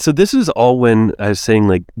happened. So this was all when I was saying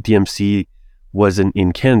like DMC wasn't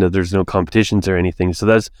in Canada. There's no competitions or anything. So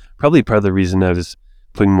that's probably part of the reason I was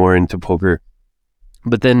putting more into poker.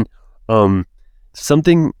 But then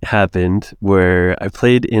something happened where I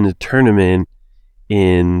played in a tournament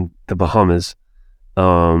in the Bahamas.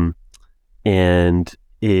 And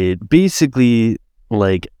it basically,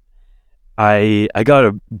 like, I got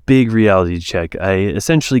a big reality check. I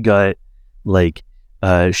essentially got like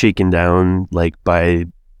shaken down like by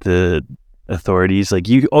the authorities. Like,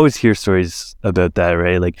 you always hear stories about that,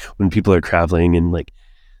 right? Like when people are traveling and like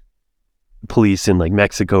police in like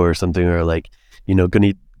Mexico or something are like,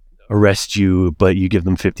 gonna arrest you, but you give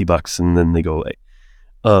them $50 and then they go away.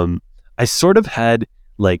 I sort of had,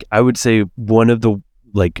 like, I would say one of the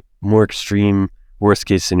like more extreme worst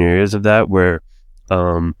case scenarios of that, where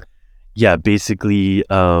basically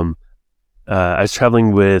I was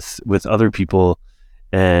traveling with other people,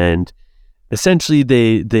 and essentially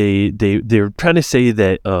they're trying to say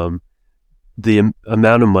that the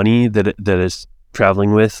amount of money that is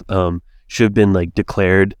traveling with should have been like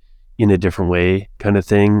declared in a different way, kind of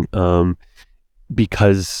thing,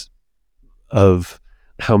 because of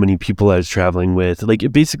how many people I was traveling with.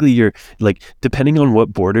 Like, basically, you're like, depending on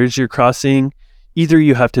what borders you're crossing, either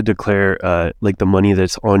you have to declare like the money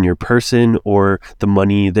that's on your person, or the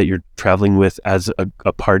money that you're traveling with as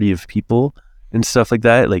a party of people and stuff like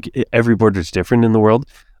that. Like, every border is different in the world.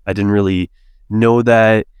 I didn't really know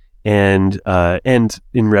that, and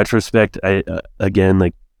in retrospect, I again,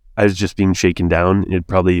 like, I was just being shaken down. It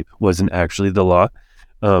probably wasn't actually the law.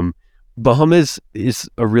 Bahamas is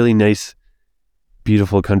a really nice,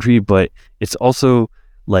 beautiful country, but it's also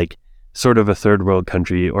like sort of a third world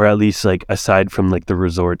country, or at least, like, aside from like the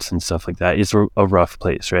resorts and stuff like that, it's a rough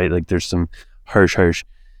place, right? Like, there's some harsh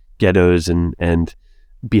ghettos, and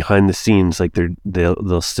behind the scenes, like,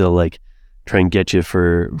 they'll still like try and get you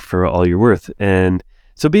for all you're worth. And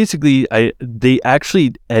so basically they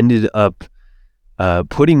actually ended up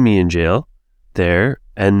putting me in jail there,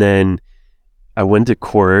 and then I went to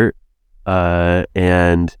court,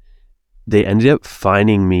 and they ended up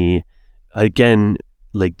fining me again.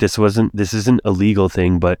 Like, this isn't a legal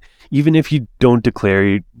thing, but even if you don't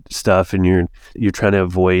declare stuff and you're trying to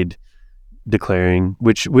avoid declaring,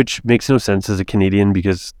 which makes no sense as a Canadian,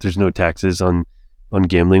 because there's no taxes on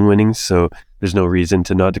gambling winnings, so there's no reason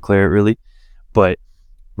to not declare it, really. But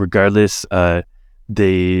regardless,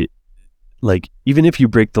 they, like, even if you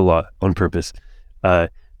break the law on purpose,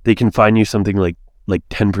 they can fine you something like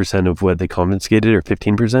 10% of what they confiscated, or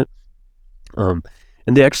 15%.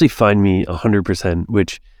 And they actually fined me 100%,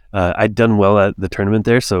 which I'd done well at the tournament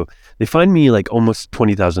there. So they fined me like almost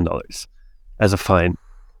 $20,000 as a fine,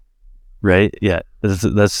 right? Yeah,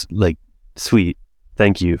 that's like sweet.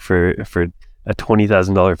 Thank you for a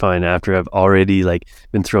 $20,000 fine after I've already like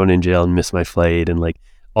been thrown in jail and missed my flight and like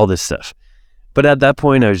all this stuff. But at that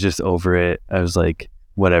point, I was just over it. I was like,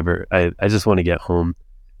 whatever. I just want to get home.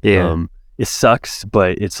 Yeah. It sucks,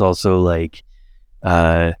 but it's also like,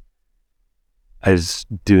 I was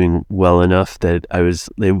doing well enough that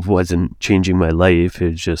it wasn't changing my life.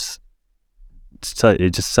 It just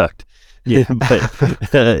sucked. Yeah.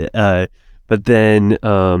 But then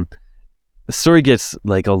the story gets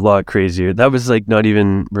like a lot crazier. That was like not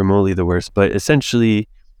even remotely the worst, but essentially,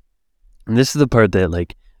 and this is the part that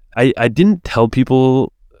like I didn't tell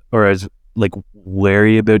people, or I was like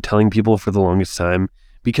wary about telling people for the longest time,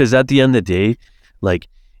 because at the end of the day, like,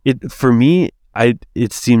 it for me,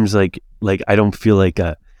 it seems like I don't feel like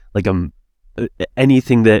I'm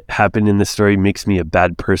anything that happened in the story makes me a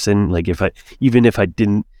bad person. Like, even if I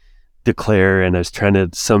didn't declare and I was trying to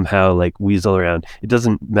somehow like weasel around, it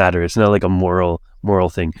doesn't matter. It's not like a moral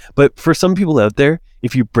thing. But for some people out there,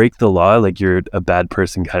 if you break the law, like, you're a bad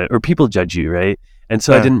person, kind of, or people judge you, right? And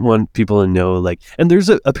so I didn't want people to know, like, and there's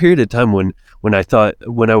a period of time when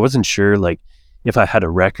I wasn't sure, like, if I had a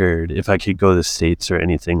record, if I could go to the States or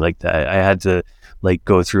anything like that. I had to like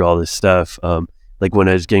go through all this stuff. Like, when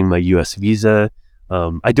I was getting my US visa,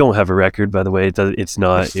 I don't have a record, by the way. It's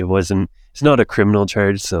not a criminal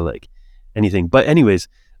charge. So like anything, but anyways,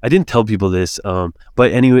 I didn't tell people this.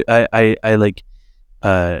 But anyway, I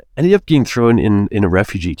ended up getting thrown in a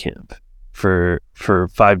refugee camp for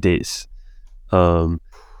 5 days. And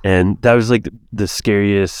that was like the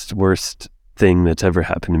scariest, worst thing that's ever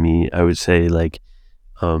happened to me. I would say, like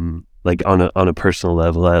on a personal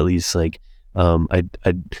level, at least, like, I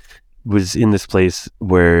was in this place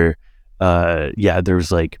where, there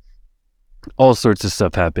was like all sorts of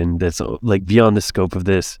stuff happened that's like beyond the scope of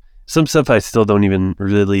this. Some stuff I still don't even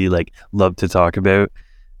really like love to talk about.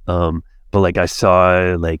 But like, I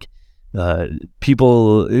saw like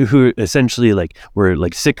people who essentially like were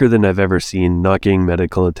like sicker than I've ever seen, not getting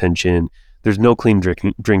medical attention. There's no clean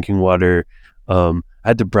drinking water. I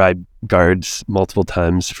had to bribe guards multiple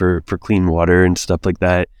times for clean water and stuff like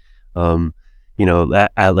that.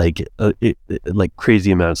 At like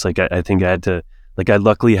crazy amounts. Like, I think I had to, like, I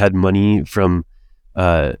luckily had money from,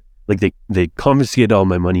 like, they confiscated all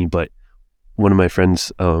my money, but one of my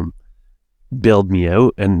friends bailed me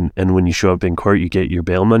out, and when you show up in court, you get your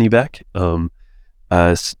bail money back.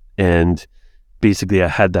 And basically I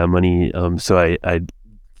had that money, so I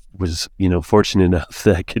was, fortunate enough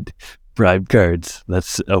that I could bribe cards.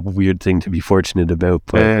 That's a weird thing to be fortunate about,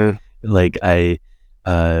 but like I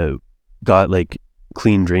got like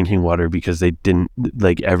clean drinking water because they didn't,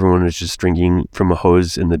 like, everyone was just drinking from a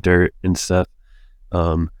hose in the dirt and stuff.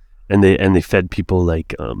 And they fed people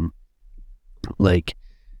like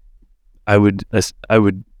I would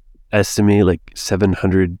estimate like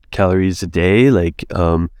 700 calories a day, like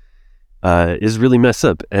is really messed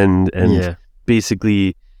up. And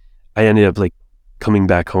basically I ended up like coming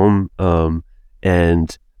back home,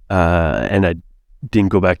 and I didn't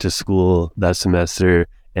go back to school that semester,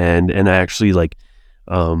 and I actually like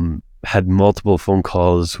had multiple phone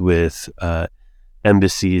calls with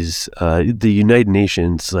embassies, the United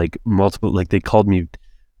Nations, like multiple, like they called me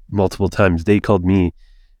multiple times. They called me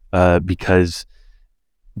because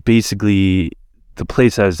basically the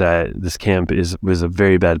place I was at, this camp, was a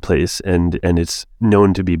very bad place, and it's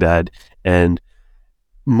known to be bad, and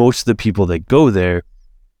most of the people that go there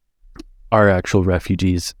are actual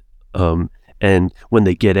refugees, and when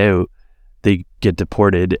they get out, they get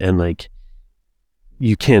deported, and like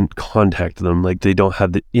you can't contact them. Like they don't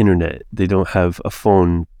have the internet, they don't have a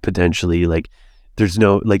phone potentially. Like there's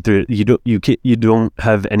no, like there, you don't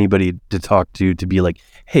have anybody to talk to be like,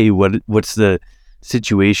 hey, what's the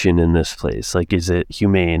situation in this place? Like, is it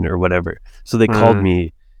humane or whatever? So they called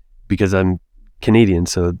me because I'm Canadian,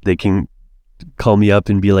 so they can call me up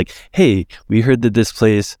and be like, hey, we heard that this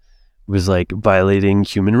place was like violating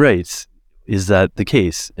human rights. Is that the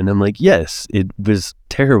case? And I'm like, yes, it was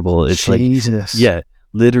terrible. It's Jesus. like, yeah,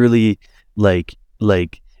 literally, like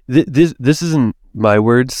this isn't my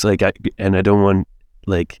words. Like I don't want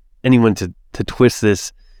like anyone to twist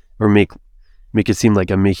this or make it seem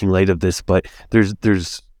like I'm making light of this. But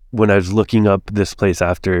there's when I was looking up this place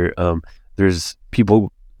after, there's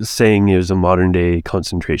people saying it was a modern day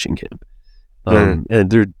concentration camp. And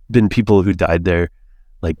there'd been people who died there,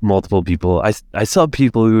 like multiple people. I saw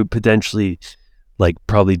people who potentially like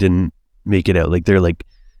probably didn't make it out. Like they're like,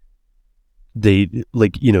 they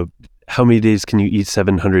like, you know, how many days can you eat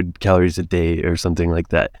 700 calories a day or something like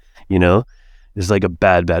that? You know, it's like a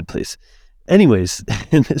bad place. Anyways,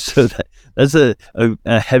 so that's a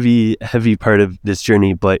heavy part of this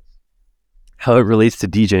journey. But how it relates to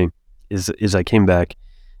DJing is I came back,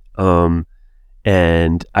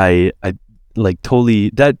 and I like totally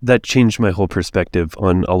that changed my whole perspective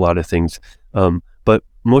on a lot of things, but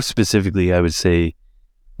most specifically I would say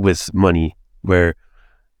with money, where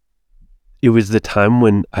it was the time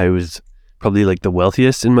when I was probably like the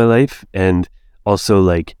wealthiest in my life, and also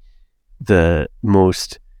like the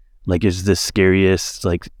most, like, is the scariest,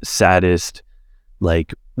 like saddest,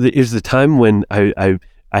 like it was the time when I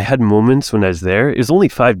had moments when I was there. It was only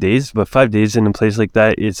 5 days, but 5 days in a place like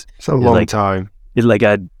that it's a long like, time. It like I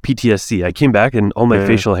had PTSD. I came back and all my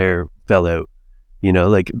facial hair fell out. You know,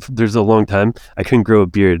 like there's a long time I couldn't grow a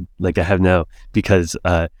beard like I have now because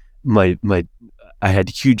my I had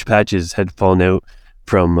huge patches had fallen out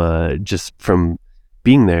from just from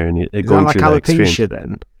being there and going like through that experience. Alopecia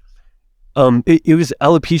then? It was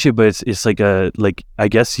alopecia, but it's like a, like, I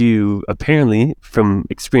guess you apparently from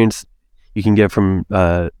experience you can get from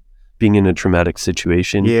being in a traumatic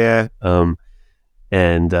situation. Yeah.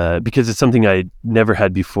 And because it's something I never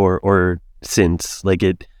had before or since. Like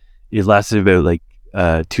it lasted about like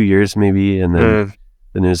 2 years maybe, and then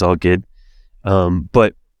it was all good.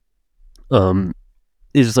 But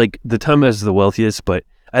it's like the time I was the wealthiest, but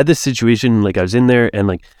I had this situation, like I was in there, and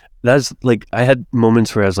like that's like I had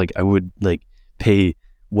moments where I was like, I would like pay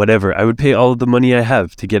whatever, I would pay all of the money I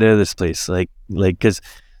have to get out of this place, like because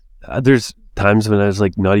there's times when I was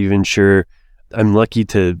like not even sure. I'm lucky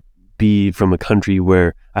to be from a country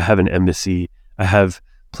where I have an embassy. I have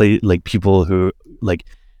like people who like,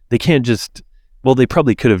 they can't just, well, they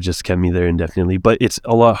probably could have just kept me there indefinitely, but it's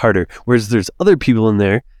a lot harder. Whereas there's other people in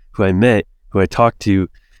there who I met, who I talked to,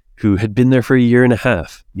 who had been there for a year and a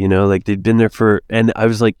half, you know, like they'd been there for, and I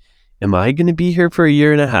was like, am I going to be here for a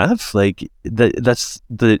year and a half? Like is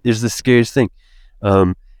the scariest thing.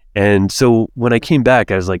 And so when I came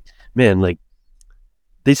back, I was like, man, like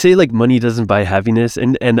they say like money doesn't buy happiness.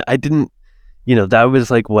 And I didn't, you know, that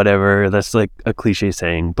was like, whatever, that's like a cliche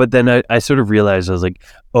saying. But then I sort of realized, I was like,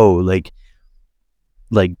 oh, like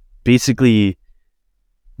basically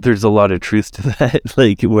there's a lot of truth to that.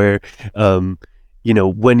 Like where, you know,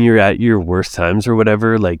 when you're at your worst times or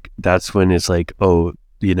whatever, like that's when it's like, oh,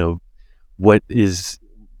 you know, what is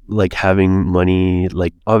like having money,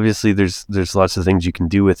 like obviously there's lots of things you can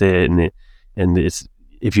do with it, and it's,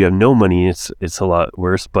 if you have no money, it's a lot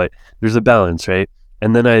worse, but there's a balance, right?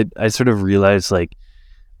 And then I sort of realized like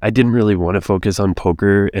I didn't really want to focus on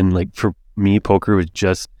poker, and like for me, poker was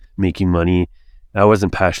just making money I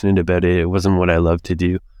wasn't passionate about it. It wasn't what I loved to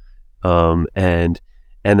do.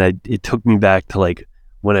 It took me back to like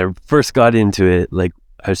when I first got into it. Like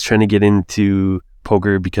I was trying to get into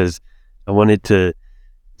poker because I wanted to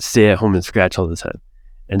stay at home and scratch all the time.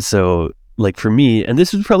 And so like for me, and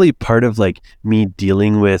this was probably part of like me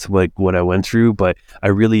dealing with like what I went through, but I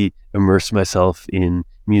really immersed myself in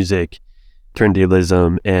music,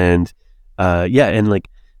 turntablism, and and like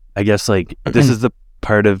I guess like this is the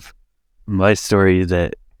part of my story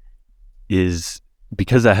that is,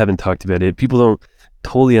 because I haven't talked about it, people don't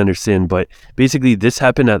totally understand, but basically this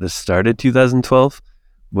happened at the start of 2012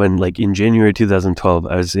 when like in January 2012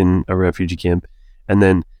 I was in a refugee camp, and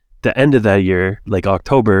then the end of that year, like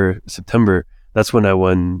October, September, that's when I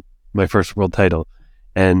won my first world title.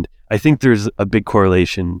 And I think there's a big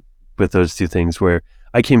correlation with those two things where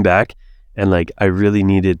I came back and like I really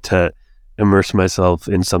needed to immerse myself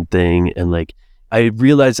in something, and like I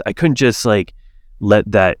realized I couldn't just like let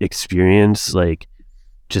that experience like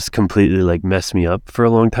just completely like mess me up for a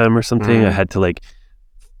long time or something. I had to like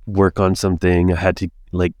work on something. I had to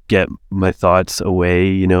like get my thoughts away,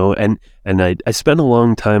 you know, and I spent a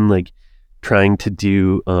long time like trying to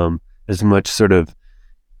do as much sort of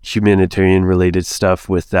humanitarian related stuff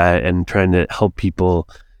with that, and trying to help people,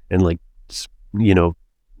 and like, you know,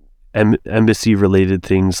 embassy related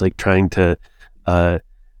things, like trying to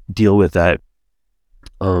deal with that.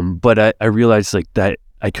 But I realized like that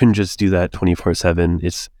I couldn't just do that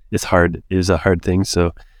 24/7. It's hard. It was a hard thing.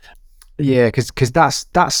 So yeah, because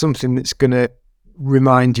that's something that's going to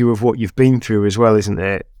remind you of what you've been through as well, isn't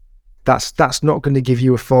it? That's not going to give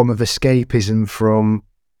you a form of escapism from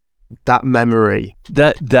that memory.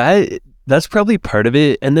 That's probably part of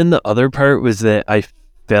it. And then the other part was that I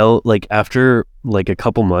felt like after like a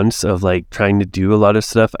couple months of like trying to do a lot of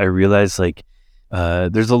stuff, I realized like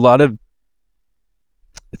there's a lot of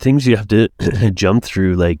things you have to jump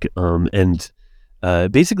through, like and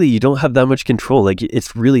basically you don't have that much control. Like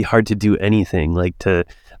it's really hard to do anything, like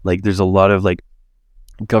there's a lot of like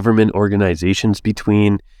government organizations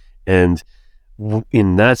between, and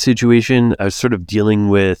in that situation I was sort of dealing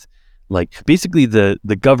with like basically the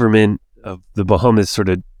government of the Bahamas sort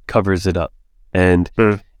of covers it up, and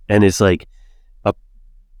it's like a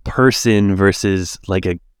person versus like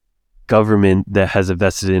a government that has a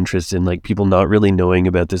vested interest in like people not really knowing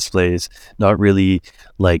about this place, not really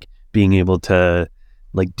like being able to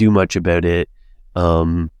like do much about it,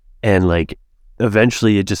 and like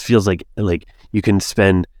eventually it just feels like you can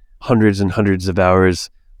spend hundreds and hundreds of hours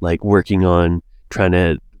like working on trying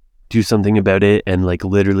to do something about it, and like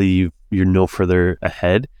literally you're no further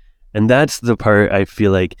ahead. And that's the part I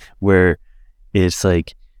feel like where it's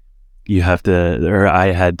like you have to, or I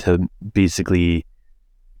had to basically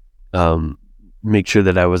make sure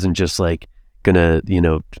that I wasn't just like gonna, you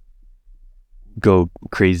know, go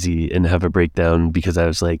crazy and have a breakdown because I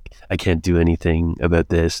was like, I can't do anything about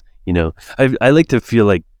this. You know, I like to feel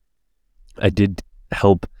like I did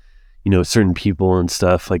help, you know, certain people and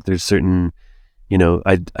stuff. Like there's certain, you know,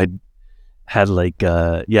 I had like,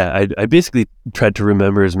 I basically tried to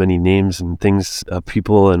remember as many names and things of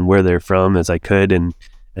people and where they're from as I could, and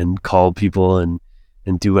call people and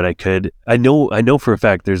do what I could. I know for a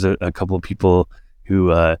fact there's a couple of people who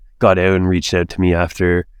got out and reached out to me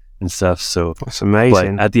after and stuff. So that's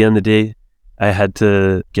amazing. But at the end of the day, I had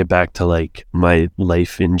to get back to like my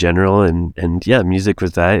life in general, and yeah, music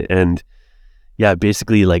was that. And yeah,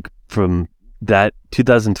 basically like from that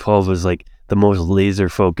 2012 was like the most laser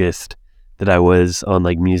focused that I was on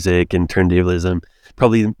like music and turntablism.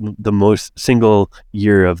 Probably the most single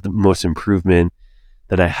year of the most improvement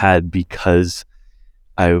that I had, because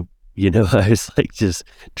I was like just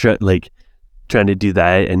trying to do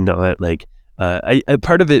that and not like I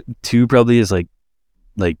part of it too probably is like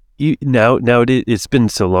now it's been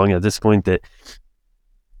so long at this point that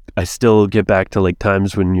I still get back to like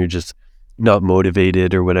times when you're just not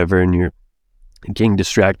motivated or whatever, and you're getting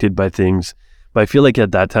distracted by things. But I feel like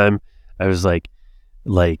at that time I was like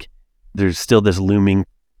there's still this looming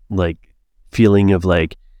like feeling of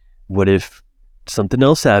like, what if something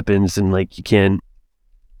else happens and like you can't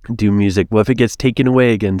do music? What if it gets taken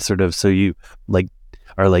away again, sort of? So you like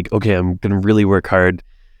are like, okay, I'm gonna really work hard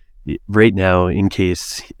right now in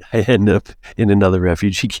case I end up in another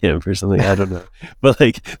refugee camp or something. I don't know. But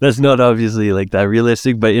like that's not obviously like that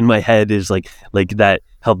realistic, but in my head is like that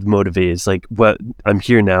helped motivate. It's like, what, I'm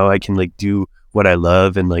here now, I can like do what I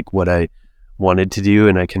love and like what I wanted to do,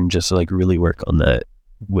 and I can just like really work on that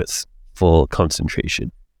with full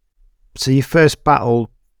concentration. So your first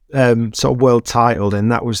battle, sort of world title, then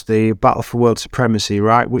that was the Battle for World Supremacy,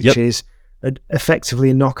 right? Which is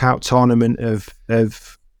effectively a knockout tournament of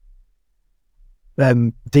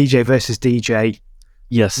DJ versus DJ.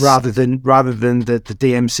 Yes. Rather than the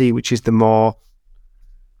DMC, which is the more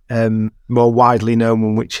widely known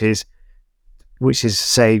one, which is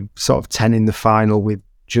say sort of 10 in the final with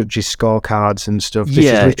judges' scorecards and stuff. This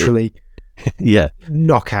is literally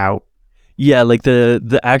knockout. Yeah, like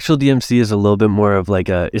the actual DMC is a little bit more of like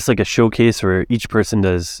it's like a showcase where each person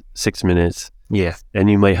does 6 minutes. Yeah. And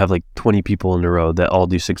you might have like 20 people in a row that all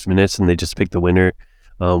do 6 minutes and they just pick the winner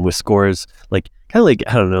with scores, like kind of like,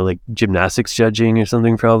 I don't know, like gymnastics judging or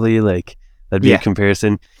something probably, like that'd be a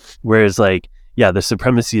comparison. Whereas like, the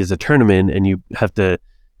Supremacy is a tournament and you have to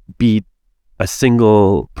beat a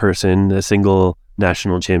single person, a single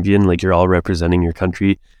national champion, like you're all representing your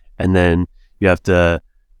country, and then you have to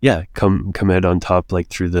come out on top like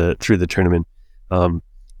through the tournament. And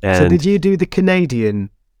so did you do the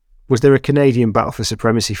Canadian? Was there a Canadian battle for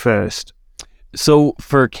Supremacy first? So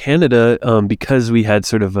for Canada, because we had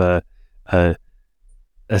sort of a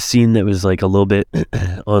scene that was like a little bit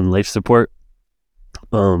on life support,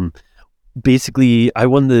 basically I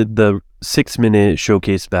won the 6 minute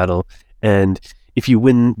showcase battle, and if you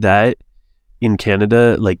win that in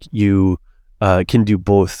Canada, like you can do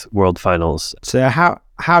both world finals. So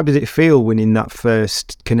how did it feel winning that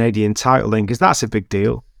first Canadian title then? Because that's a big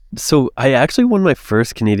deal. So I actually won my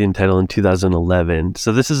first Canadian title in 2011.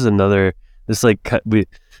 So this is another, this like we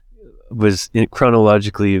was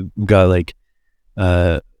chronologically got like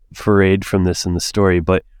forayed from this in the story,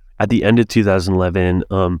 but at the end of 2011,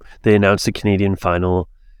 they announced the Canadian final,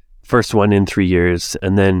 first one in 3 years,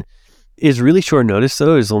 and then is really short notice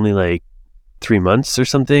though. It was only like 3 months or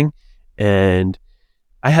something, and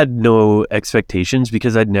I had no expectations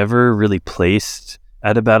because I'd never really placed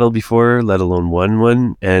at a battle before, let alone won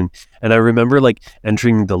one. And I remember like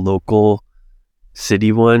entering the local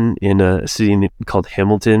city one in a city called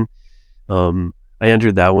Hamilton. I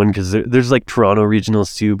entered that one because there's like Toronto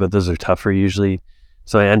regionals too, but those are tougher usually.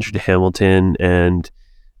 So I entered Hamilton, and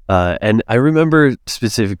I remember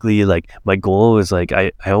specifically like my goal was like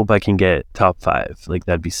I hope I can get top 5, like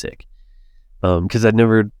that'd be sick. Because I'd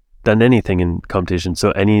never done anything in competition, so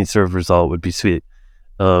any sort of result would be sweet.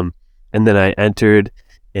 And then I entered,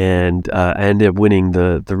 and I ended up winning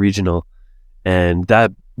the regional, and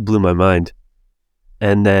that blew my mind.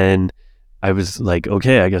 And then I was like,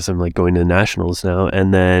 okay, I guess I'm like going to nationals now.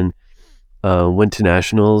 And then went to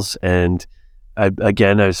nationals, and I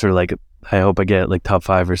was sort of like, I hope I get like top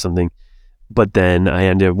 5 or something. But then I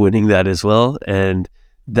ended up winning that as well, and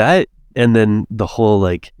then the whole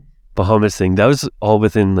like Bahamas thing, that was all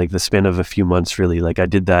within like the span of a few months, really. Like I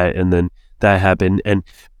did that, and then that happened, and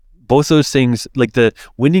both those things, like the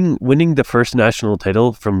winning the first national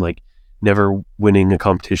title from like never winning a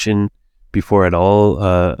competition before at all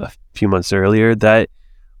a few months earlier, that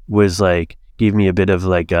was like gave me a bit of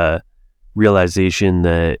like a realization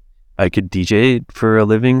that I could DJ for a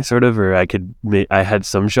living, sort of, or I had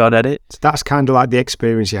some shot at it. So that's kind of like the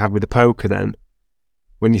experience you had with the poker then,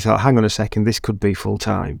 when you thought, hang on a second, this could be full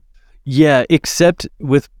time. Yeah, except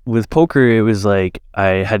with poker, it was like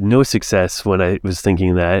I had no success when I was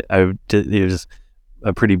thinking that. It was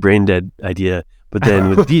a pretty brain dead idea. But then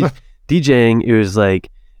with DJing, it was like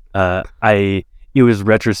it was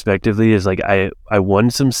retrospectively, is like I won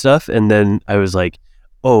some stuff, and then I was like,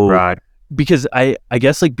 oh, right. Because I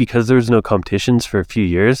guess like because there was no competitions for a few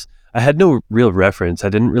years, I had no real reference. I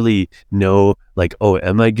didn't really know like, oh,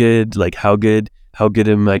 am I good? Like how good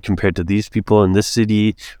am I compared to these people in this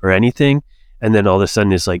city or anything? And then all of a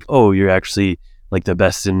sudden it's like, oh, you're actually like the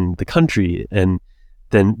best in the country. And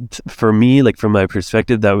then for me, like from my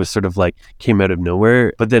perspective, that was sort of like came out of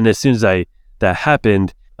nowhere. But then as soon as that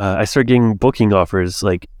happened, I started getting booking offers.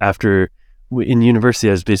 Like after in university,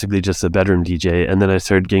 I was basically just a bedroom DJ. And then I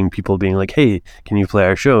started getting people being like, hey, can you play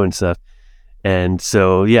our show and stuff? And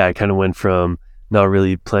so, yeah, I kind of went from not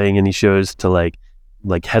really playing any shows to like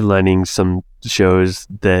headlining some shows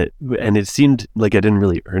and it seemed like I didn't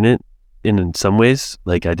really earn it in some ways.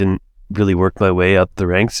 Like I didn't really work my way up the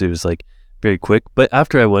ranks. It was like very quick. But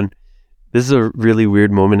after I won, this is a really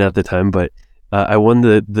weird moment at the time, but I won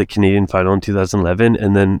the Canadian final in 2011.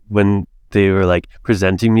 And then when they were like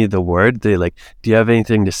presenting me the award, they like, do you have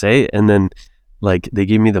anything to say? And then like they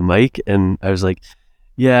gave me the mic, and I was like,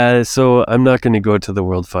 yeah, so I'm not going to go to the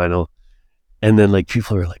world final. And then like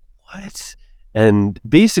people were like, what? And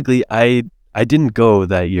basically I didn't go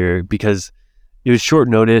that year because it was short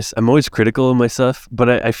notice. I'm always critical of myself, but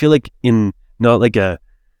I feel like in not like a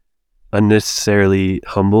unnecessarily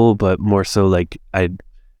humble, but more so like I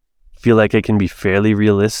feel like I can be fairly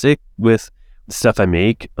realistic with stuff I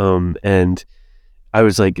make. And I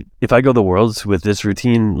was like, if I go the worlds with this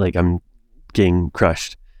routine, like I'm getting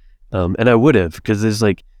crushed. And I would have, because there's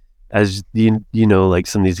like, as you know, like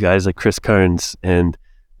some of these guys like Chris Carnes and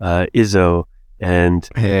Izzo and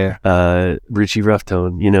Richie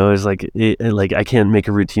Roughton, you know, is like like I can't make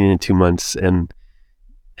a routine in 2 months and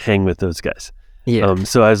hang with those guys.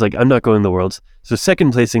 So I was like, I'm not going to the Worlds. So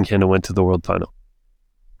second place in Canada went to the World Final.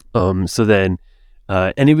 So then,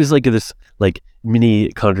 and it was like this like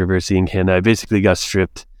mini controversy in Canada. I basically got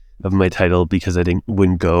stripped of my title because I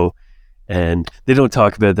wouldn't go, and they don't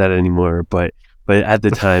talk about that anymore. But at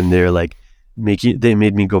the time, they're like they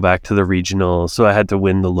made me go back to the regional, so I had to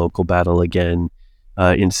win the local battle again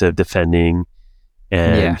instead of defending.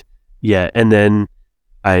 And and then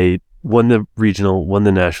I won the regional, won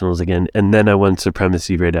the nationals again, and then I won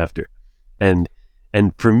supremacy right after. And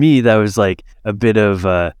for me, that was like a bit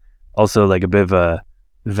of also like a bit of a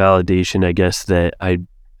validation, I guess, that I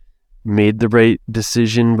made the right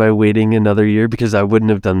decision by waiting another year, because I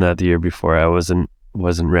wouldn't have done that the year before. I wasn't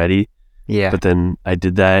ready. But then I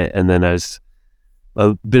did that, and then I was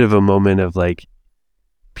a bit of a moment of like,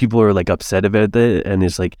 people are like upset about it, and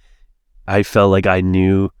it's like, I felt like I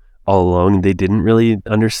knew all along. They didn't really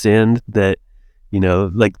understand that, you know,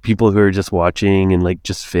 like people who are just watching and like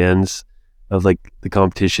just fans of like the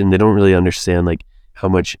competition, they don't really understand like how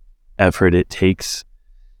much effort it takes,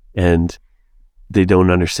 and they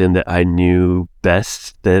don't understand that I knew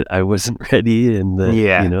best that I wasn't ready, and that,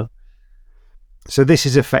 you know. So this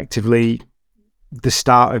is effectively the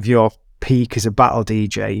start of your peak as a battle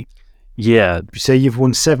DJ. Yeah. So you've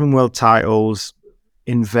won 7 world titles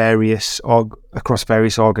in across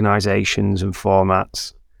various organizations and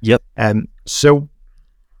formats. Yep. So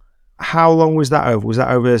how long was that over? Was that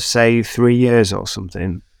over, say, 3 years or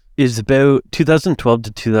something? It's about 2012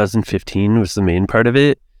 to 2015 was the main part of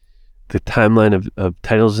it. The timeline of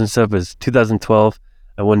titles and stuff was 2012,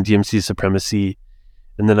 I won DMC Supremacy,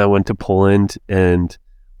 and then I went to Poland and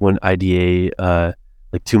won IDA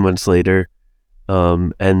like 2 months later.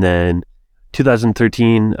 And then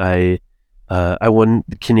 2013, I won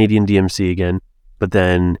the Canadian DMC again, but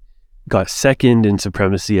then got second in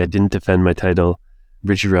Supremacy. I didn't defend my title.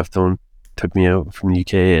 Richie Roughton took me out from the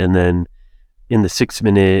UK, and then in the 6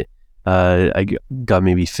 minute, I got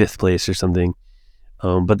maybe 5th place or something.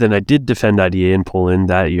 But then I did defend IDA in Poland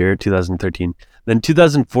that year, 2013. Then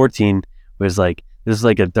 2014 was like, this is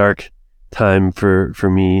like a dark time for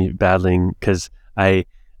me battling, because I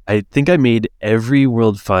think I made every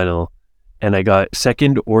world final, and I got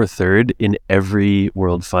second or third in every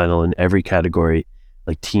world final in every category,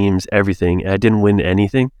 like teams, everything. And I didn't win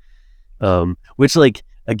anything, which like,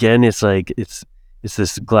 again, it's like, it's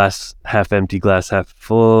this glass half empty, glass half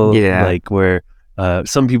full, like where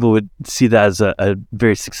some people would see that as a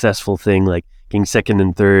very successful thing, like getting second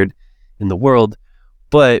and third in the world.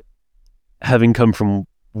 But having come from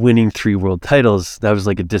winning 3 world titles, that was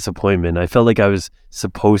like a disappointment. I felt like I was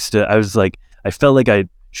supposed to, I felt like I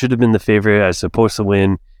should have been the favorite. I was supposed to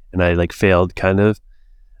win, and I like failed kind of.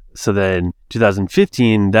 So then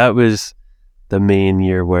 2015, that was the main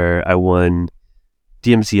year where I won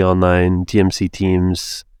DMC Online, DMC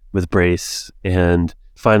Teams with Brace, and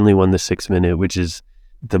finally won the 6 minute, which is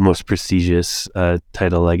the most prestigious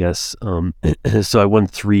title, I guess. So I won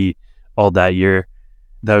 3 all that year.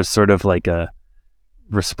 That was sort of like a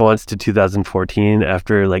response to 2014.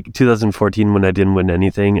 After like 2014, when I didn't win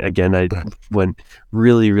anything, again, I went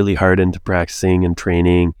really, really hard into practicing and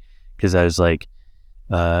training, because I was like,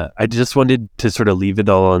 I just wanted to sort of leave it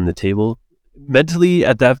all on the table. Mentally,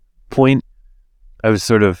 at that point, I was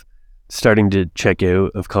sort of starting to check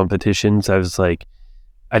out of competitions. I was like,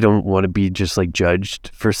 I don't want to be just like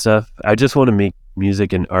judged for stuff. I just want to make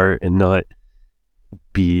music and art and not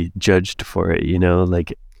be judged for it, you know,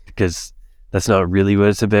 like, because that's not really what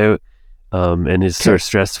it's about. And it's sort of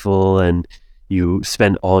stressful, and you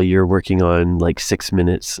spend all year working on like 6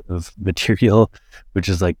 minutes of material, which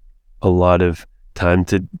is like a lot of time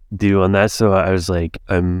to do on that. So I was like,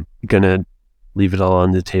 I'm gonna leave it all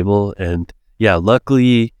on the table. And yeah,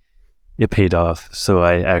 luckily it paid off. So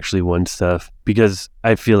I actually won stuff, because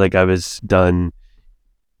I feel like I was done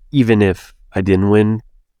even if I didn't win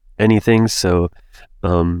anything. So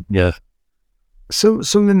yeah. So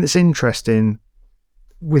something that's interesting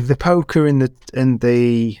with the poker and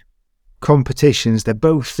the competitions, they're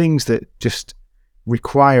both things that just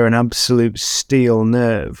require an absolute steel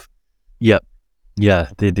nerve. Yep. Yeah,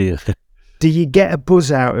 they do. Do you get a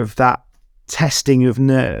buzz out of that testing of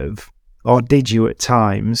nerve, or did you at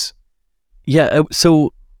times? Yeah,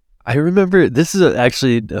 so I remember, this is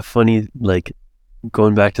actually a funny, like,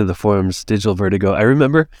 going back to the forums, Digital Vertigo. I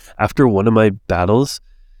remember after one of my battles,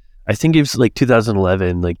 I think it was like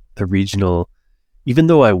 2011, like the regional, even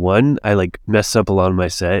though I won, I like messed up a lot of my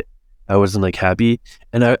set. I wasn't like happy.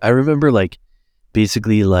 And I remember like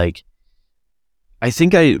basically like I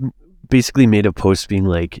think I basically made a post being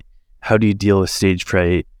like, how do you deal with stage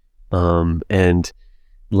fright? And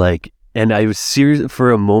like, and I was serious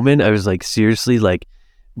for a moment. I was like, seriously, like,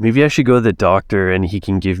 maybe I should go to the doctor and he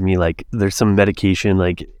can give me like, there's some medication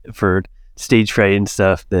like for stage fright and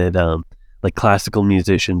stuff that like classical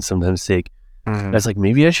musicians sometimes take. I was like,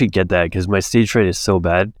 maybe I should get that because my stage fright is so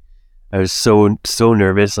bad. I was so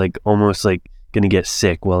nervous, like almost like gonna get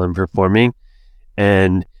sick while I'm performing.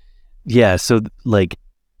 And yeah, so like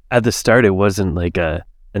at the start, it wasn't like an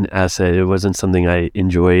asset. It wasn't something I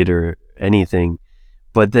enjoyed or anything.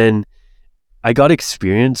 But then I got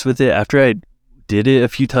experience with it after I did it a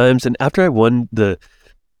few times, and after I won the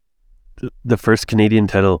first Canadian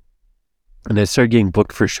title, and I started getting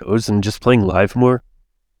booked for shows and just playing live more.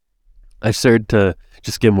 I started to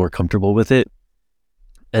just get more comfortable with it,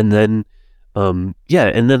 and then and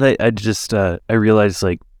then I just I realized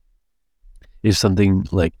like it's something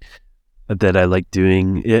like that I like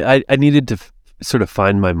doing. I needed to sort of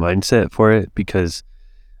find my mindset for it because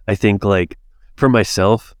I think like for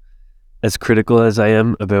myself, as critical as I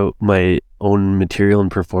am about my own material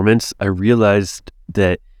and performance, I realized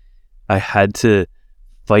that I had to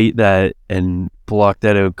fight that and block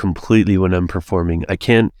that out completely when I'm performing. I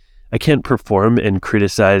can't perform and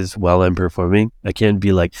criticize while I'm performing. I can't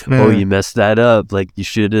be like, oh, you messed that up. Like you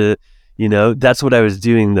should have, that's what I was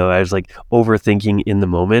doing though. I was like overthinking in the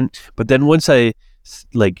moment. But then once I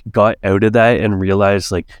like got out of that and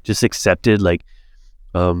realized like just accepted like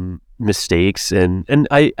mistakes and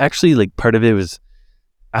I actually like part of it was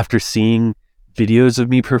after seeing videos of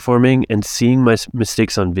me performing and seeing my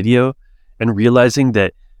mistakes on video and realizing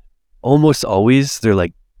that almost always they're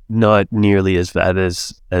like not nearly as bad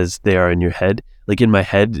as they are in your head. Like in my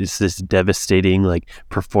head, it's this devastating, like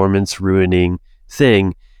performance ruining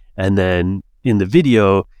thing. And then in the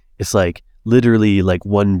video, it's like literally like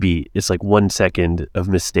one beat. It's like 1 second of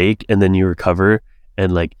mistake and then you recover.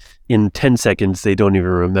 And like in 10 seconds, they don't even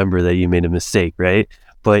remember that you made a mistake, right?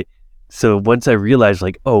 But so once I realized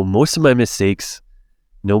like, oh, most of my mistakes,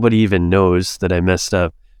 nobody even knows that I messed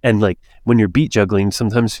up. And like when you're beat juggling,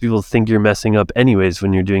 sometimes people think you're messing up anyways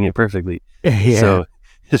when you're doing it perfectly. Yeah.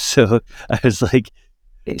 So I was like,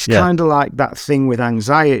 it's kind of like that thing with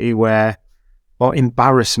anxiety or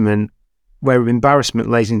embarrassment, where embarrassment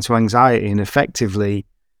lays into anxiety, and effectively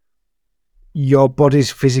your body's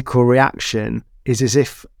physical reaction is as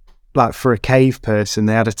if, like for a cave person,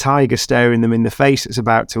 they had a tiger staring them in the face that's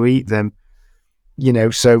about to eat them.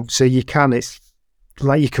 So it's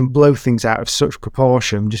like you can blow things out of such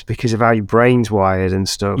proportion just because of how your brain's wired and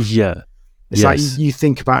stuff. Yeah. It's like you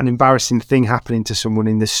think about an embarrassing thing happening to someone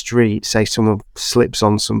in the street, say someone slips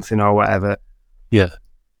on something or whatever. Yeah.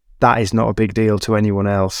 That is not a big deal to anyone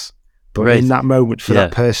else. But right. in that moment for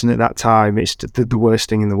that person at that time, it's the worst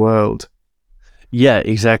thing in the world. Yeah,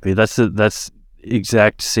 exactly. That's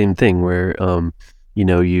exact same thing where,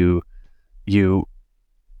 you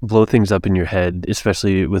blow things up in your head,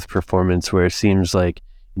 especially with performance, where it seems like,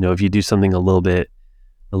 if you do something a little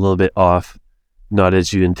bit off, not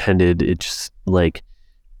as you intended, it just like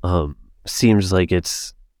seems like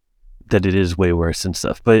it is way worse and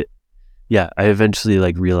stuff. But yeah, I eventually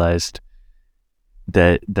like realized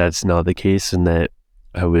that that's not the case and that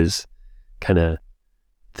I was kind of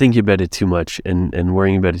thinking about it too much and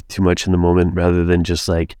worrying about it too much in the moment rather than just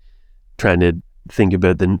like trying to think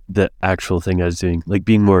about the actual thing I was doing, like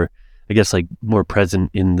being more, I guess, like more present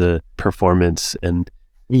in the performance and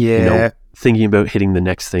thinking about hitting the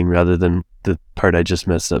next thing rather than the part I just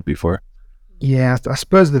messed up before. Yeah, I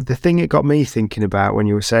suppose that the thing it got me thinking about when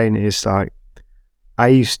you were saying it is like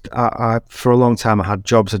I for a long time I had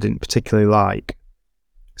jobs I didn't particularly like,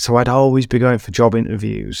 so I'd always be going for job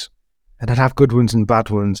interviews and I'd have good ones and bad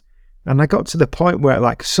ones, and I got to the point where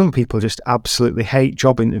like some people just absolutely hate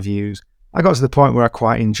job interviews. I got to the point where I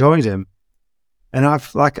quite enjoyed them. And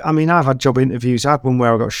I've had job interviews. I had one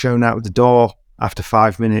where I got shown out the door after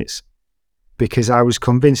 5 minutes because I was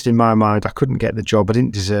convinced in my mind I couldn't get the job. I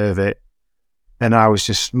didn't deserve it. And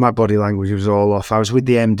my body language was all off. I was with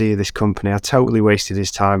the MD of this company. I totally wasted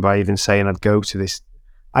his time by even saying I'd go to this.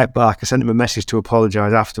 I sent him a message to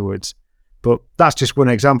apologise afterwards. But that's just one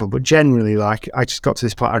example. But generally, like, I just got to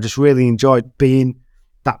this point. I just really enjoyed being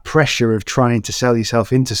that pressure of trying to sell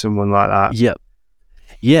yourself into someone like that.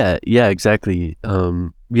 Yeah, exactly.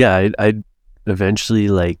 I eventually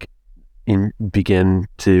like began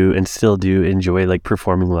to and still do enjoy like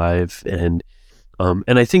performing live, and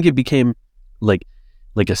I think it became like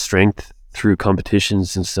a strength through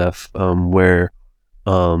competitions and stuff, where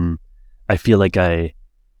I feel like I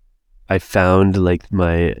found like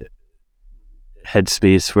my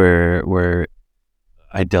headspace where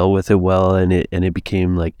I dealt with it well, and it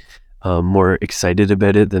became like more excited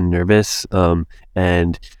about it than nervous.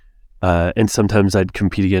 And sometimes I'd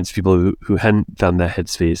compete against people who hadn't found that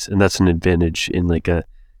headspace, and that's an advantage in like in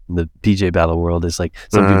the DJ battle world. Is like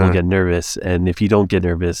some people get nervous, and if you don't get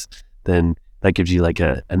nervous, then that gives you like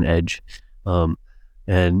an edge.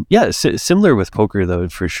 And yeah, similar with poker though,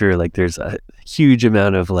 for sure. Like there's a huge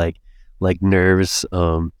amount of like nerves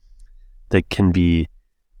that can be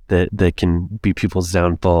people's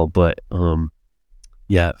downfall. But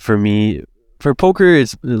yeah, for me, for poker,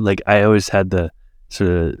 it's like I always had the sort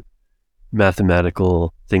of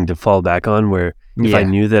mathematical thing to fall back on, where if I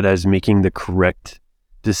knew that I was making the correct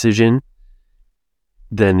decision,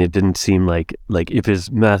 then it didn't seem like if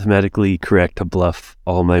it's mathematically correct to bluff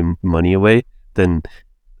all my money away, then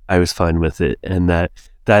I was fine with it, and that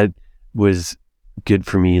was good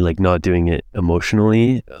for me, like not doing it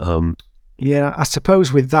emotionally. Yeah, I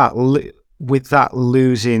suppose with that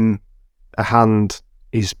losing a hand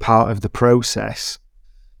is part of the process.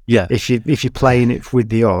 Yeah, if you're playing it with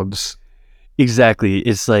the odds. Exactly.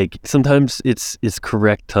 It's like sometimes it's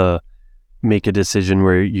correct to make a decision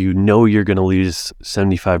where you know you're going to lose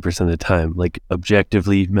 75% of the time, like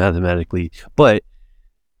objectively, mathematically. But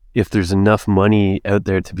if there's enough money out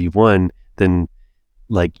there to be won, then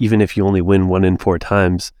like even if you only win 1 in 4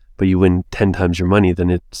 times, but you win 10 times your money, then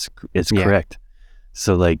it's correct.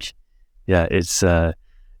 So like, yeah, it's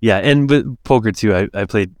and with poker too, I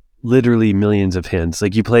played literally millions of hands.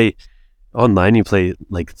 Like you play online, you play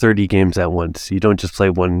like 30 games at once. You don't just play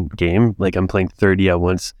one game. Like I'm playing 30 at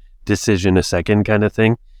once, decision a second kind of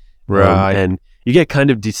thing. Right. And you get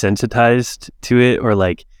kind of desensitized to it, or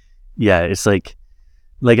like, yeah, it's like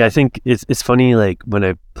I think it's funny, like when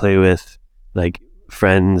I play with like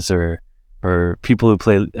friends or people who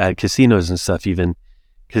play at casinos and stuff, even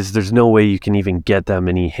because there's no way you can even get that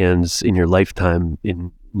many hands in your lifetime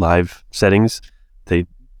in live settings.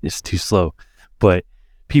 It's too slow. But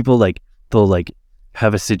people like they'll like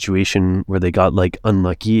have a situation where they got like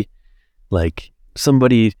unlucky, like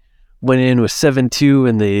somebody went in with 7-2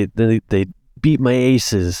 and they beat my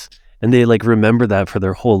aces, and they like remember that for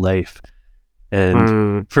their whole life.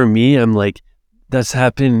 And for me, I'm like, that's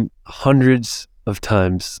happened hundreds of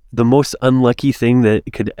times. The most unlucky thing that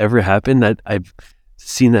could ever happen, that I've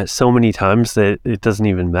seen that so many times that it doesn't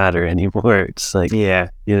even matter anymore. It's like, you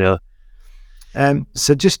know.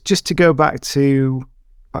 So just to go back to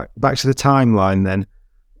the timeline then,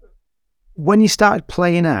 when you started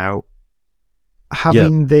playing out,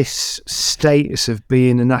 having this status of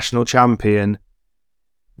being a national champion,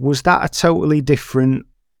 was that a totally different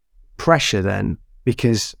pressure then?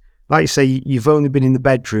 Because like you say, you've only been in the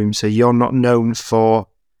bedroom, so you're not known for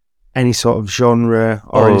any sort of genre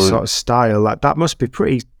or any sort of style. Like that must be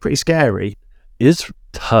pretty scary. It's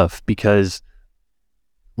tough, because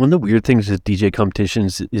one of the weird things with DJ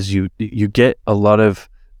competitions is you get a lot of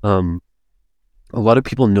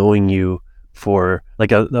people knowing you for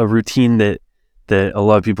like a routine that a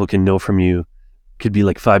lot of people can know from you could be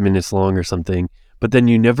like 5 minutes long or something, but then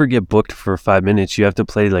you never get booked for 5 minutes. You have to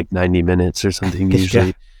play like 90 minutes or something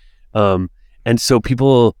usually. And so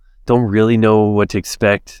people don't really know what to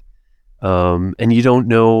expect, and you don't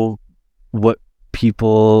know what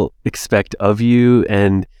people expect of you.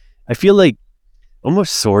 And I feel like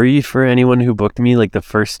almost sorry for anyone who booked me like the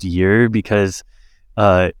first year, because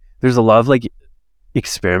there's a lot of like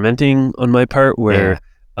experimenting on my part where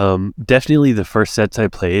definitely the first sets I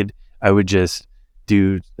played, I would just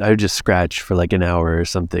scratch for like an hour or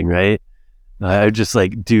something, right? I would just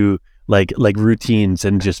like do like routines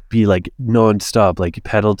and just be like non-stop, like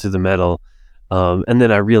pedal to the metal. And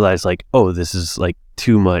then I realized like, oh, this is like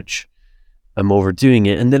too much. I'm overdoing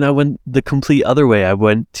it. And then I went the complete other way.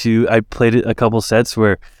 I played a couple sets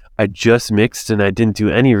where I just mixed and I didn't do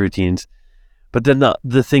any routines. But then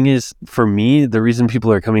the thing is, for me, the reason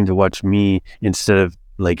people are coming to watch me instead of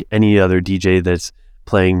like any other DJ that's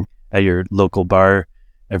playing at your local bar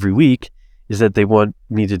every week is that they want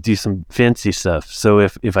me to do some fancy stuff. So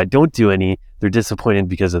if I don't do any, they're disappointed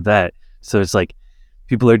because of that. So it's like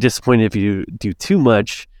people are disappointed if you do too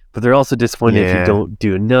much, but they're also disappointed if you don't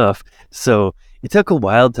do enough. So it took a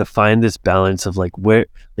while to find this balance of like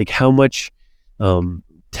how much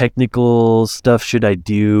technical stuff should I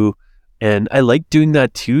do? And I like doing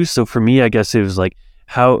that too. So for me, I guess it was like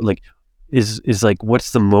how like is like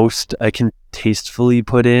what's the most I can tastefully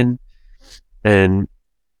put in. And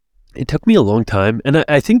it took me a long time, and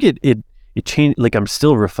I think it changed. Like I'm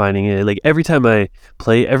still refining it. Like every time I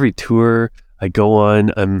play, every tour I go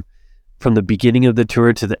on, I'm from the beginning of the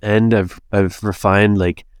tour to the end, I've refined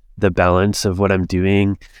like the balance of what I'm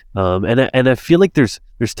doing. And I feel like there's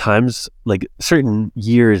times, like certain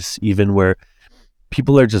years even, where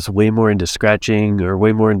people are just way more into scratching or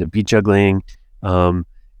way more into beat juggling.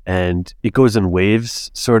 And it goes in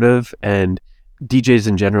waves, sort of. And DJs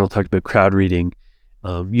in general talk about crowd reading,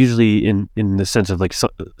 usually in the sense of like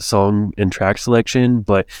song and track selection.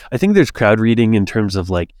 But I think there's crowd reading in terms of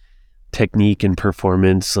like technique and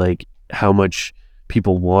performance, like how much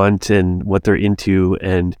people want and what they're into,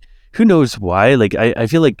 and who knows why. Like I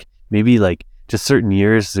feel like maybe like just certain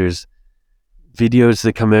years there's videos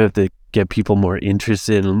that come out that get people more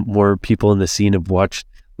interested, and more people in the scene have watched.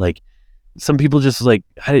 Like some people just like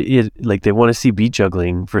they want to see beat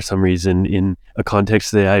juggling for some reason in a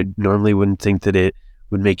context that I normally wouldn't think that it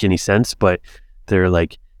would make any sense, but they're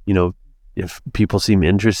like, if people seem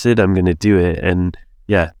interested, I'm going to do it. And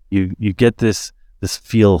yeah, you get this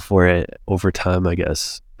feel for it over time, I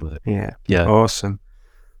guess. But yeah, awesome.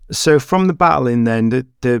 So from the battling, then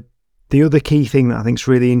the other key thing that I think is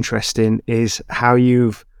really interesting is how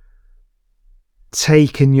you've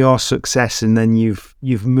taken your success and then you've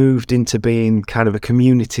moved into being kind of a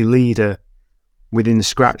community leader within the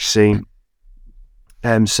scratch scene.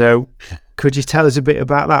 So could you tell us a bit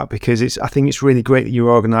about that? Because I think it's really great that you're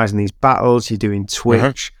organising these battles, you're doing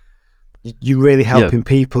Twitch, you're really helping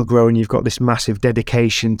people grow, and you've got this massive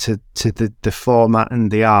dedication to the format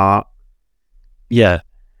and the art. Yeah,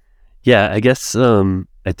 I guess I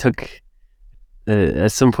took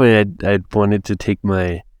at some point I'd wanted to take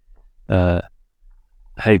my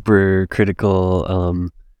hypercritical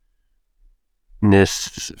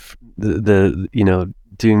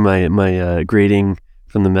doing my grading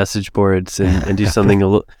from the message boards and do something a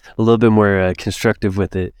little bit more constructive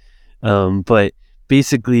with it. But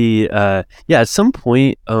basically, at some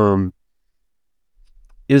point, it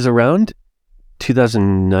was around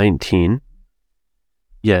 2019.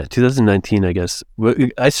 Yeah, 2019, I guess.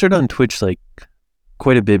 I started on Twitch like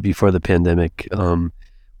quite a bit before the pandemic,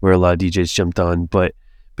 where a lot of DJs jumped on. But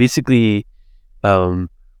basically, around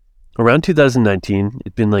 2019,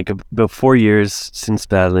 it'd been like about 4 years since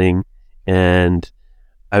battling, and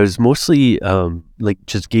I was mostly like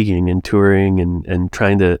just gigging and touring and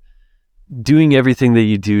trying to doing everything that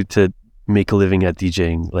you do to make a living at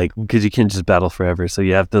DJing, like, because you can't just battle forever. So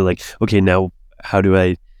you have to like, okay, now how do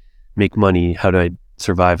I make money? How do I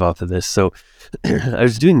survive off of this? So I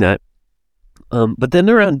was doing that. But then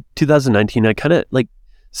around 2019, I kind of like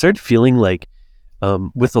started feeling like,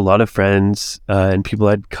 with a lot of friends and people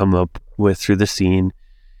I'd come up with through the scene,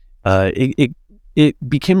 it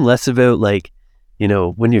became less about like,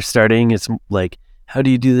 when you're starting, it's like, how do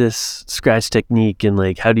you do this scratch technique, and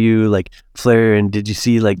like, how do you like flare, and did you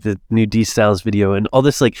see like the new D Styles video and all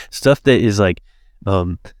this like stuff that is like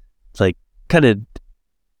kind of,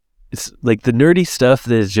 it's like the nerdy stuff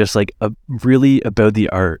that is just like really about the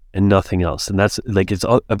art and nothing else. And that's like, it's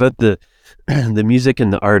all about the music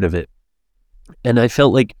and the art of it. And I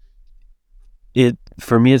felt like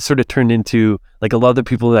for me, it sort of turned into like a lot of the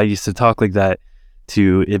people that I used to talk like that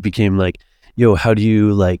to, it became like, yo, how do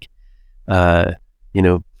you like, how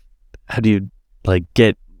do you like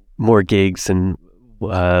get more gigs, and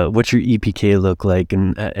what's your EPK look like,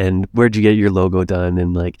 and where'd you get your logo done,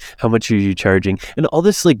 and like how much are you charging, and all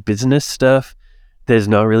this like business stuff that is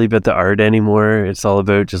not really about the art anymore. It's all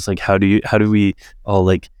about just like how do we all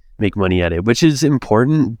like make money at it, which is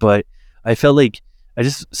important, but I felt like I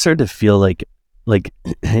just started to feel like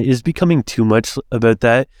it's becoming too much about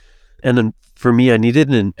that. And then for me, I needed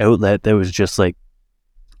an outlet that was just like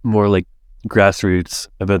more like grassroots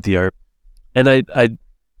about the art. And I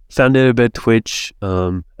found out about Twitch.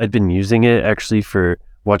 I'd been using it actually for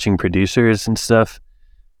watching producers and stuff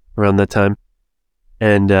around that time.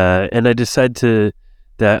 And I decided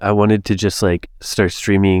that I wanted to just like start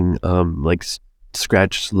streaming like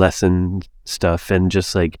scratch lesson stuff, and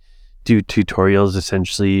just like do tutorials,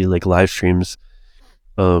 essentially like live streams.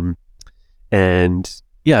 And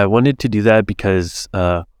yeah, I wanted to do that because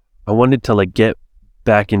I wanted to like get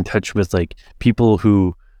back in touch with like people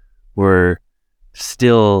who were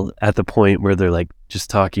still at the point where they're like just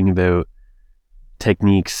talking about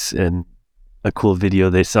techniques and a cool video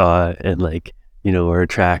they saw, and like, or a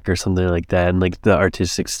track or something like that, and like the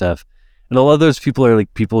artistic stuff. And a lot of those people are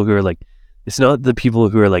like people who are like, it's not the people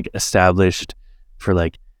who are like established for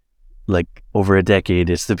like over a decade.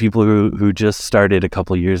 It's the people who just started a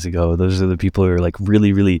couple years ago. Those are the people who are like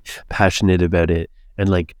really, really passionate about it. And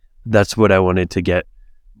like, that's what I wanted to get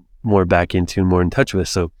more back into and more in touch with.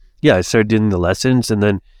 So yeah, I started doing the lessons, and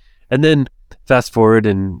then fast forward,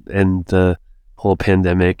 and the whole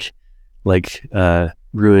pandemic like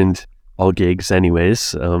ruined all gigs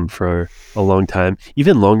anyways, for a long time,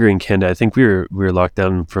 even longer in Canada. I think we were locked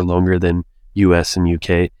down for longer than US and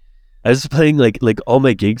UK. I was playing like all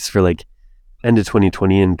my gigs for like end of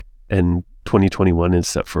 2020 and 2021 and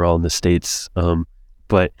stuff were all in the States.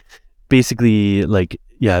 But basically, like,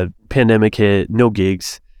 yeah, pandemic hit, no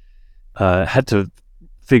gigs. Had to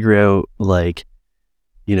figure out, like,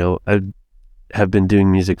 I have been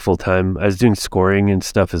doing music full time. I was doing scoring and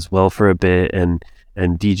stuff as well for a bit, and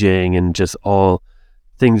DJing and just all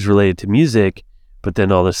things related to music. But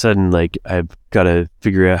then all of a sudden, like, I've got to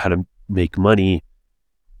figure out how to make money.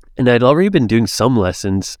 And I'd already been doing some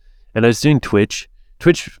lessons, and I was doing Twitch.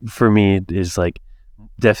 Twitch for me is like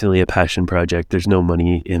definitely a passion project. There's no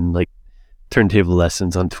money in like turntable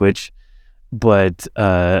lessons on Twitch. But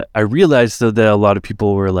I realized though that a lot of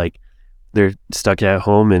people were like, they're stuck at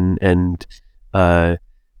home and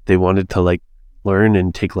they wanted to like learn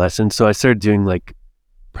and take lessons. So I started doing like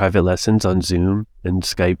private lessons on Zoom and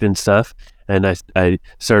Skype and stuff. And I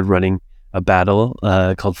started running a battle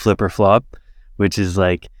called Flip or Flop, which is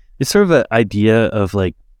like, it's sort of an idea of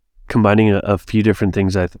like combining a few different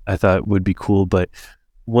things I thought would be cool. But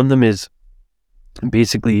one of them is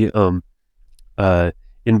basically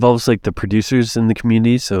involves like the producers in the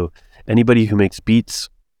community. So anybody who makes beats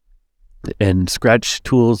and scratch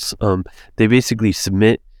tools, they basically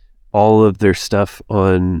submit all of their stuff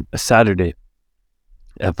on a Saturday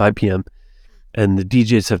at 5 p.m. and the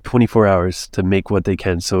DJs have 24 hours to make what they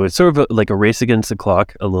can. So it's sort of like a race against the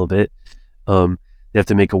clock a little bit. They have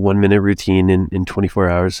to make a 1-minute routine in 24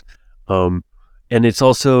 hours. And it's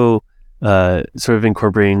also sort of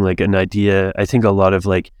incorporating like an idea. I think a lot of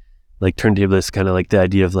like turntablists kind of like the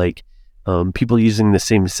idea of like people using the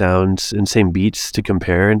same sounds and same beats to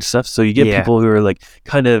compare and stuff. So you get people who are like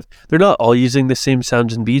kind of, they're not all using the same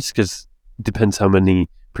sounds and beats because it depends how many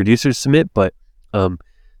producers submit, but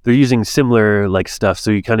they're using similar like stuff.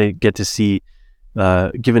 So you kind of get to see,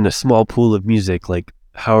 given a small pool of music, like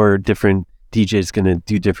how are different DJs going to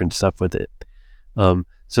do different stuff with it.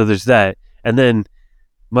 So there's that. And then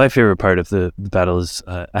my favorite part of the battle is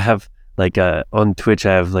I have like on Twitch,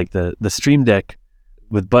 I have like the Stream Deck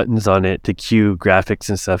with buttons on it to cue graphics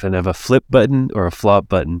and stuff, and I have a flip button or a flop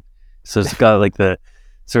button. So it's got like the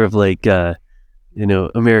sort of like,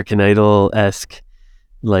 American Idol-esque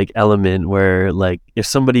like element where like if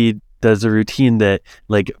somebody does a routine that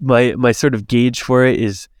like my sort of gauge for it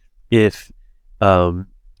is if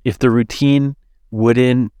the routine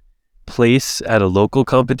wouldn't place at a local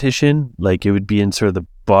competition, like it would be in sort of the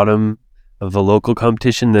bottom of a local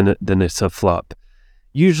competition, then it's a flop.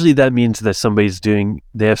 Usually that means that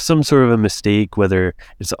they have some sort of a mistake, whether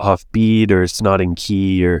it's off beat or it's not in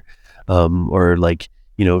key or like,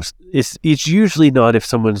 it's usually not if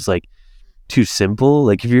someone's like too simple.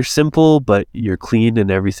 Like if you're simple, but you're clean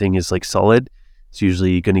and everything is like solid, it's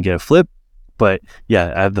usually going to get a flip. But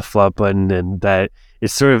yeah, I have the flop button, and that it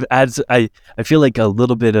sort of adds, I feel like a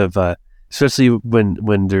little bit of, especially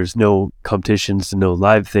when there's no competitions and no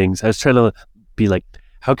live things, I was trying to be like,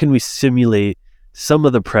 how can we simulate some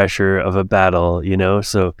of the pressure of a battle,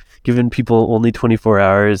 So giving people only 24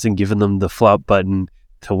 hours and giving them the flop button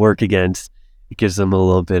to work against, it gives them a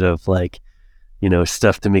little bit of like,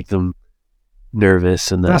 stuff to make them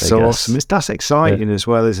nervous. And that's awesome. That's exciting as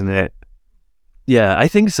well, isn't it? Yeah, I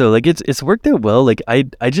think so. Like it's worked out well. Like I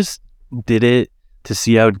just did it to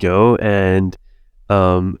see how it'd go, and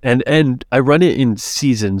I run it in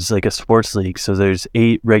seasons, like a sports league. So there's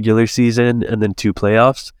 8 regular season and then 2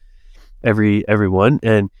 playoffs every one.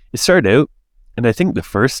 And it started out, and I think the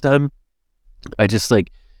first time I just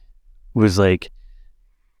like was like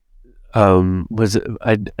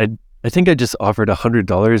I think I just offered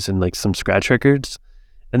 $100 and like some scratch records,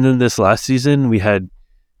 and then this last season we had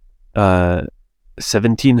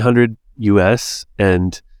 1,700 US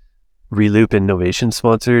and Reloop and Novation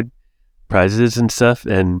sponsored prizes and stuff.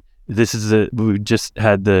 And this is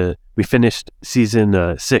we finished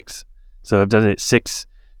season 6, so I've done it six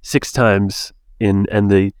times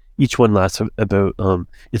and each one lasts about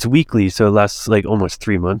it's weekly, so it lasts like almost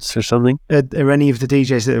 3 months or something. Are any of the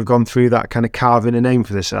DJs that have gone through that kind of carving a name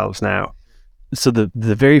for themselves now? So the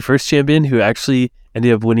very first champion, who actually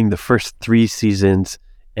ended up winning the first 3 seasons,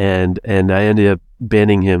 and I ended up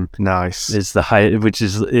banning him. Nice. Is the high, which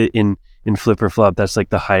is in Flip or Flop, that's like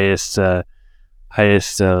the highest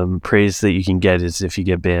praise that you can get is if you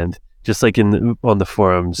get banned, just like on the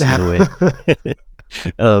forums in a way.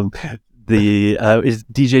 Is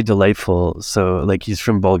DJ Delightful, so like he's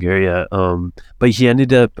from Bulgaria, but he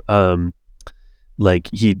ended up like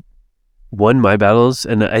he won my battles,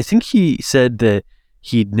 and I think he said that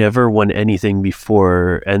he'd never won anything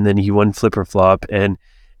before, and then he won Flip or Flop, and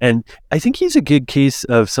And I think he's a good case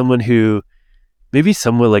of someone who maybe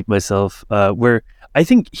somewhat like myself, where I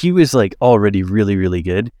think he was like already really, really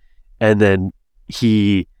good. And then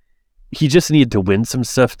he just needed to win some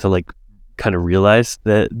stuff to like kind of realize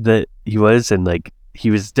that he was, and like he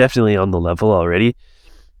was definitely on the level already.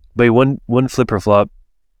 But he won flip or flop,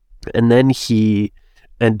 and then he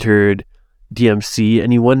entered DMC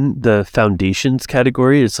and he won the foundations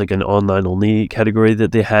category. It's like an online only category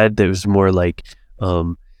that they had that was more like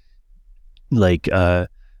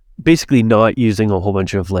basically not using a whole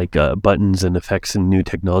bunch of like buttons and effects and new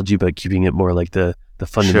technology, but keeping it more like the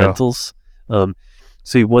fundamentals. Sure.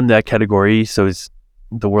 So he won that category, so he's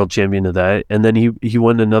the world champion of that. And then he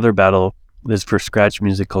won another battle that's for scratch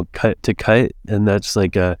music called Cut to Cut, and that's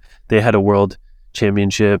like they had a world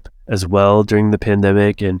championship as well during the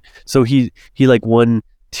pandemic, and so he like won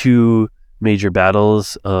 2 major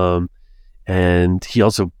battles, and he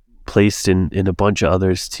also placed in a bunch of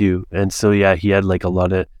others too. And so yeah, he had like a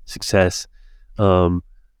lot of success.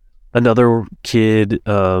 Another kid,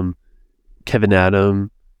 Kevin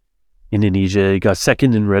Adam, Indonesia, he got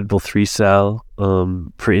second in Red Bull Freestyle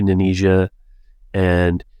for Indonesia.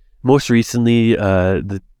 And most recently,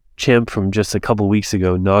 the champ from just a couple weeks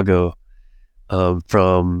ago, Nago,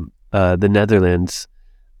 from the Netherlands,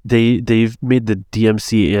 they've made the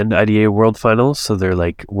DMC and IDA world finals, so they're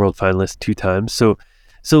like world finalists 2 times. So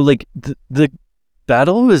like the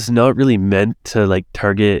battle was not really meant to like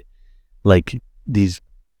target like these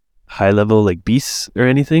high level like beasts or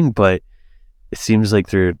anything, but it seems like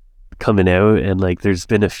they're coming out, and like there's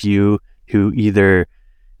been a few who either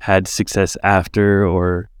had success after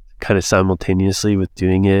or kind of simultaneously with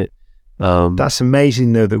doing it. That's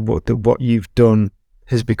amazing though, that what you've done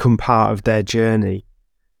has become part of their journey.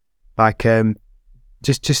 Like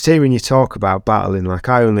just hearing you talk about battling, like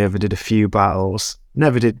I only ever did a few battles,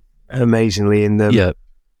 never did amazingly in them. Yeah.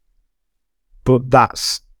 But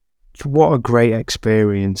that's what a great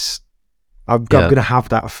experience. I'm going to have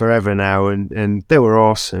that forever now, and they were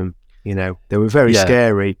awesome. You know, they were very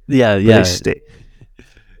scary. Yeah. You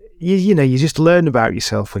know, you just learn about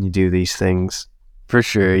yourself when you do these things. For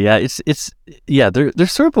sure. Yeah. It's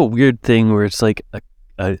there's sort of a weird thing where it's like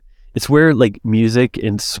it's where like music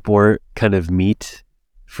and sport kind of meet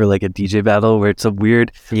for like a DJ battle, where it's a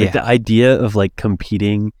weird, like the idea of like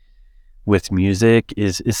competing with music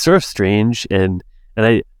is sort of strange. And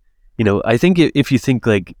I, I think if you think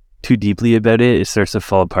like too deeply about it, it starts to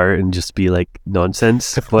fall apart and just be like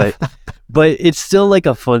nonsense. But it's still like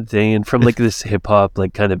a fun thing. And from like this hip hop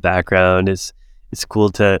like kind of background, it's cool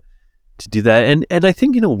to do that. And I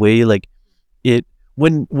think in a way, like it,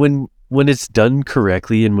 when it's done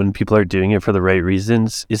correctly and when people are doing it for the right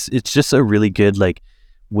reasons, it's just a really good like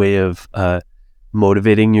way of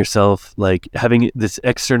motivating yourself, like having this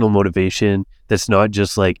external motivation that's not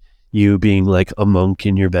just like you being like a monk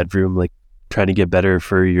in your bedroom, like trying to get better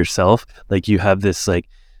for yourself. Like you have this like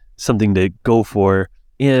something to go for,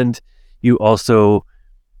 and you also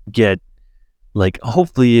get like,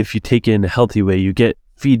 hopefully if you take it in a healthy way, you get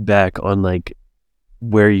feedback on like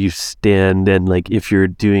where you stand and like if you're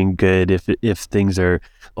doing good, if things are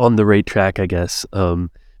on the right track, I guess,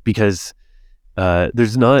 because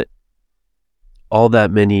there's not all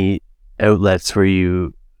that many outlets where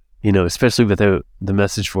you especially without the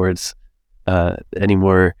message boards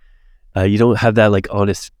anymore, you don't have that like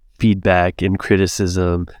honest feedback and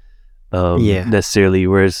criticism necessarily,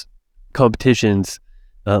 whereas competitions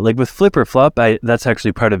like with flip or flop, that's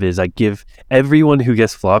actually part of it, is I give everyone who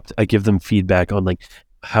gets flopped, I give them feedback on like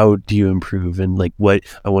how do you improve and like what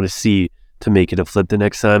I want to see to make it a flip the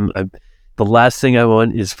next time. The last thing I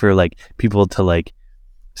want is for like people to like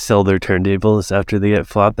sell their turntables after they get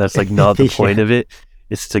flopped. That's like not the point of it.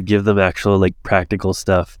 It's to give them actual like practical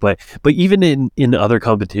stuff. But even in other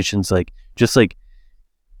competitions, like just like,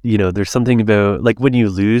 there's something about like when you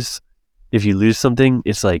lose, if you lose something,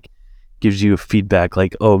 it's like gives you feedback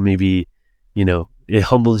like, oh, maybe, it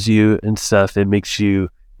humbles you and stuff. It makes you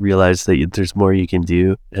realize that there's more you can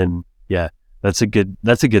do. And yeah, that's a good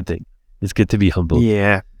thing. It's good to be humble.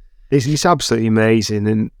 Yeah, it's absolutely amazing.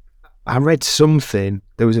 And I read something,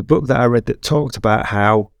 there was a book that I read that talked about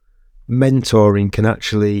how mentoring can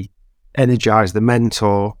actually energize the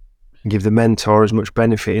mentor and give the mentor as much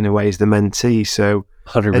benefit in a way as the mentee. So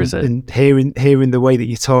 100%. And hearing the way that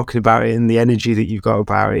you're talking about it and the energy that you've got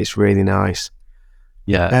about it, it's really nice.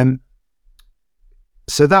 Yeah.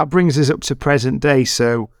 So that brings us up to present day.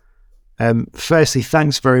 So firstly,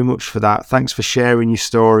 thanks very much for that. Thanks for sharing your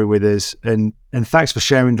story with us, and thanks for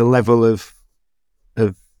sharing the level of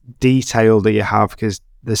detail that you have, because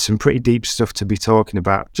there's some pretty deep stuff to be talking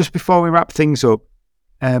about. Just before we wrap things up,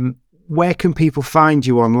 where can people find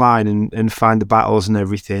you online and find the battles and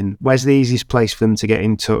everything? Where's the easiest place for them to get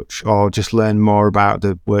in touch or just learn more about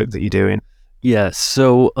the work that you're doing? Yeah,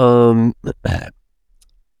 so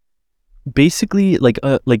basically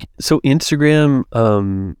so Instagram,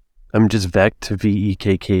 I'm just Vekked,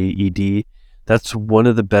 Vekked. That's one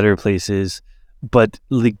of the better places, but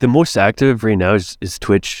like the most active right now is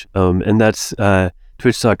Twitch, and that's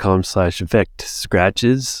twitch.com/Vekked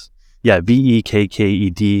Scratches. Yeah,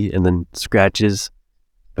 Vekked, and then Scratches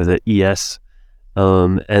for the ES.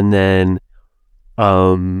 And then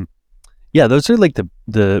yeah, those are like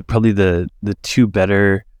the probably the two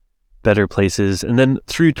better places. And then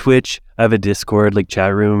through Twitch, I have a Discord like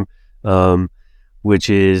chat room, which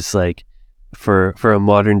is like for a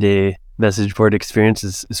modern day message board experience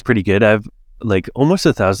is pretty good. I have like almost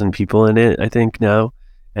 1,000 people in it, I think now,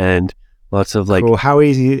 and lots of like. Cool. How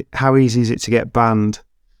easy is it to get banned?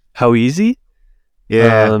 How easy?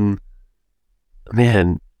 Yeah.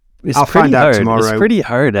 Man, it's I'll pretty find out hard. tomorrow. It's pretty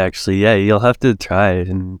hard, actually. Yeah, you'll have to try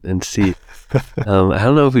and see. I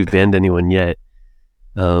don't know if we've banned anyone yet.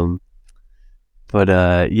 But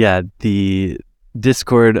yeah, the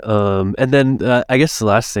Discord. And then I guess the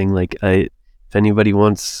last thing, like, if anybody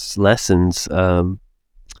wants lessons, I've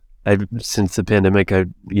since the pandemic,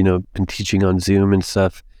 I've been teaching on Zoom and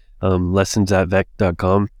stuff. Lessons at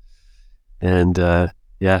vekked.com, and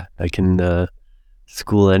yeah, I can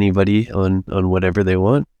school anybody on whatever they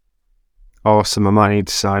want. Awesome. I might need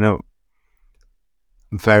to sign up.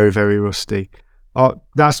 I'm very, very rusty. Oh,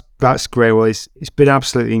 that's great. Well, it's been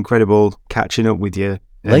absolutely incredible catching up with you.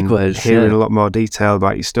 And likewise, hearing a lot more detail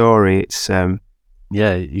about your story. It's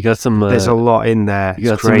yeah, you got some. There's a lot in there.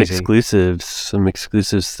 You got some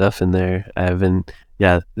exclusive stuff in there. I haven't.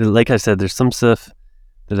 Yeah, like I said, there's some stuff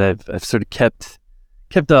that I've sort of kept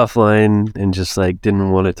offline and just like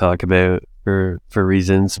didn't want to talk about for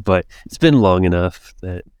reasons, but it's been long enough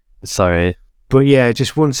that it's alright. But yeah,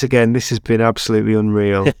 just once again, this has been absolutely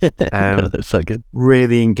unreal. No, that's not good.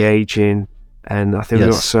 Really engaging, and I think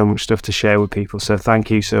we've got so much stuff to share with people. So thank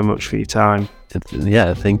you so much for your time.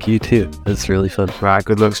 Yeah, thank you too. That's really fun. Right,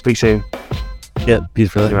 good luck. Speak soon. Yeah,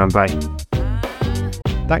 peace, brother. Man, bye.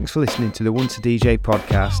 Thanks for listening to the Once a DJ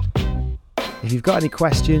podcast. If you've got any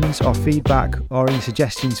questions or feedback or any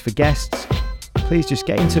suggestions for guests, please just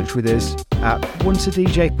get in touch with us at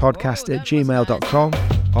onceadjpodcast@gmail.com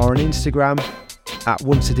or on Instagram at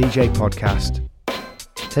onceadjpodcast.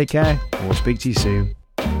 Take care, and we'll speak to you soon.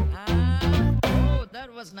 Oh,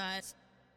 that was nice.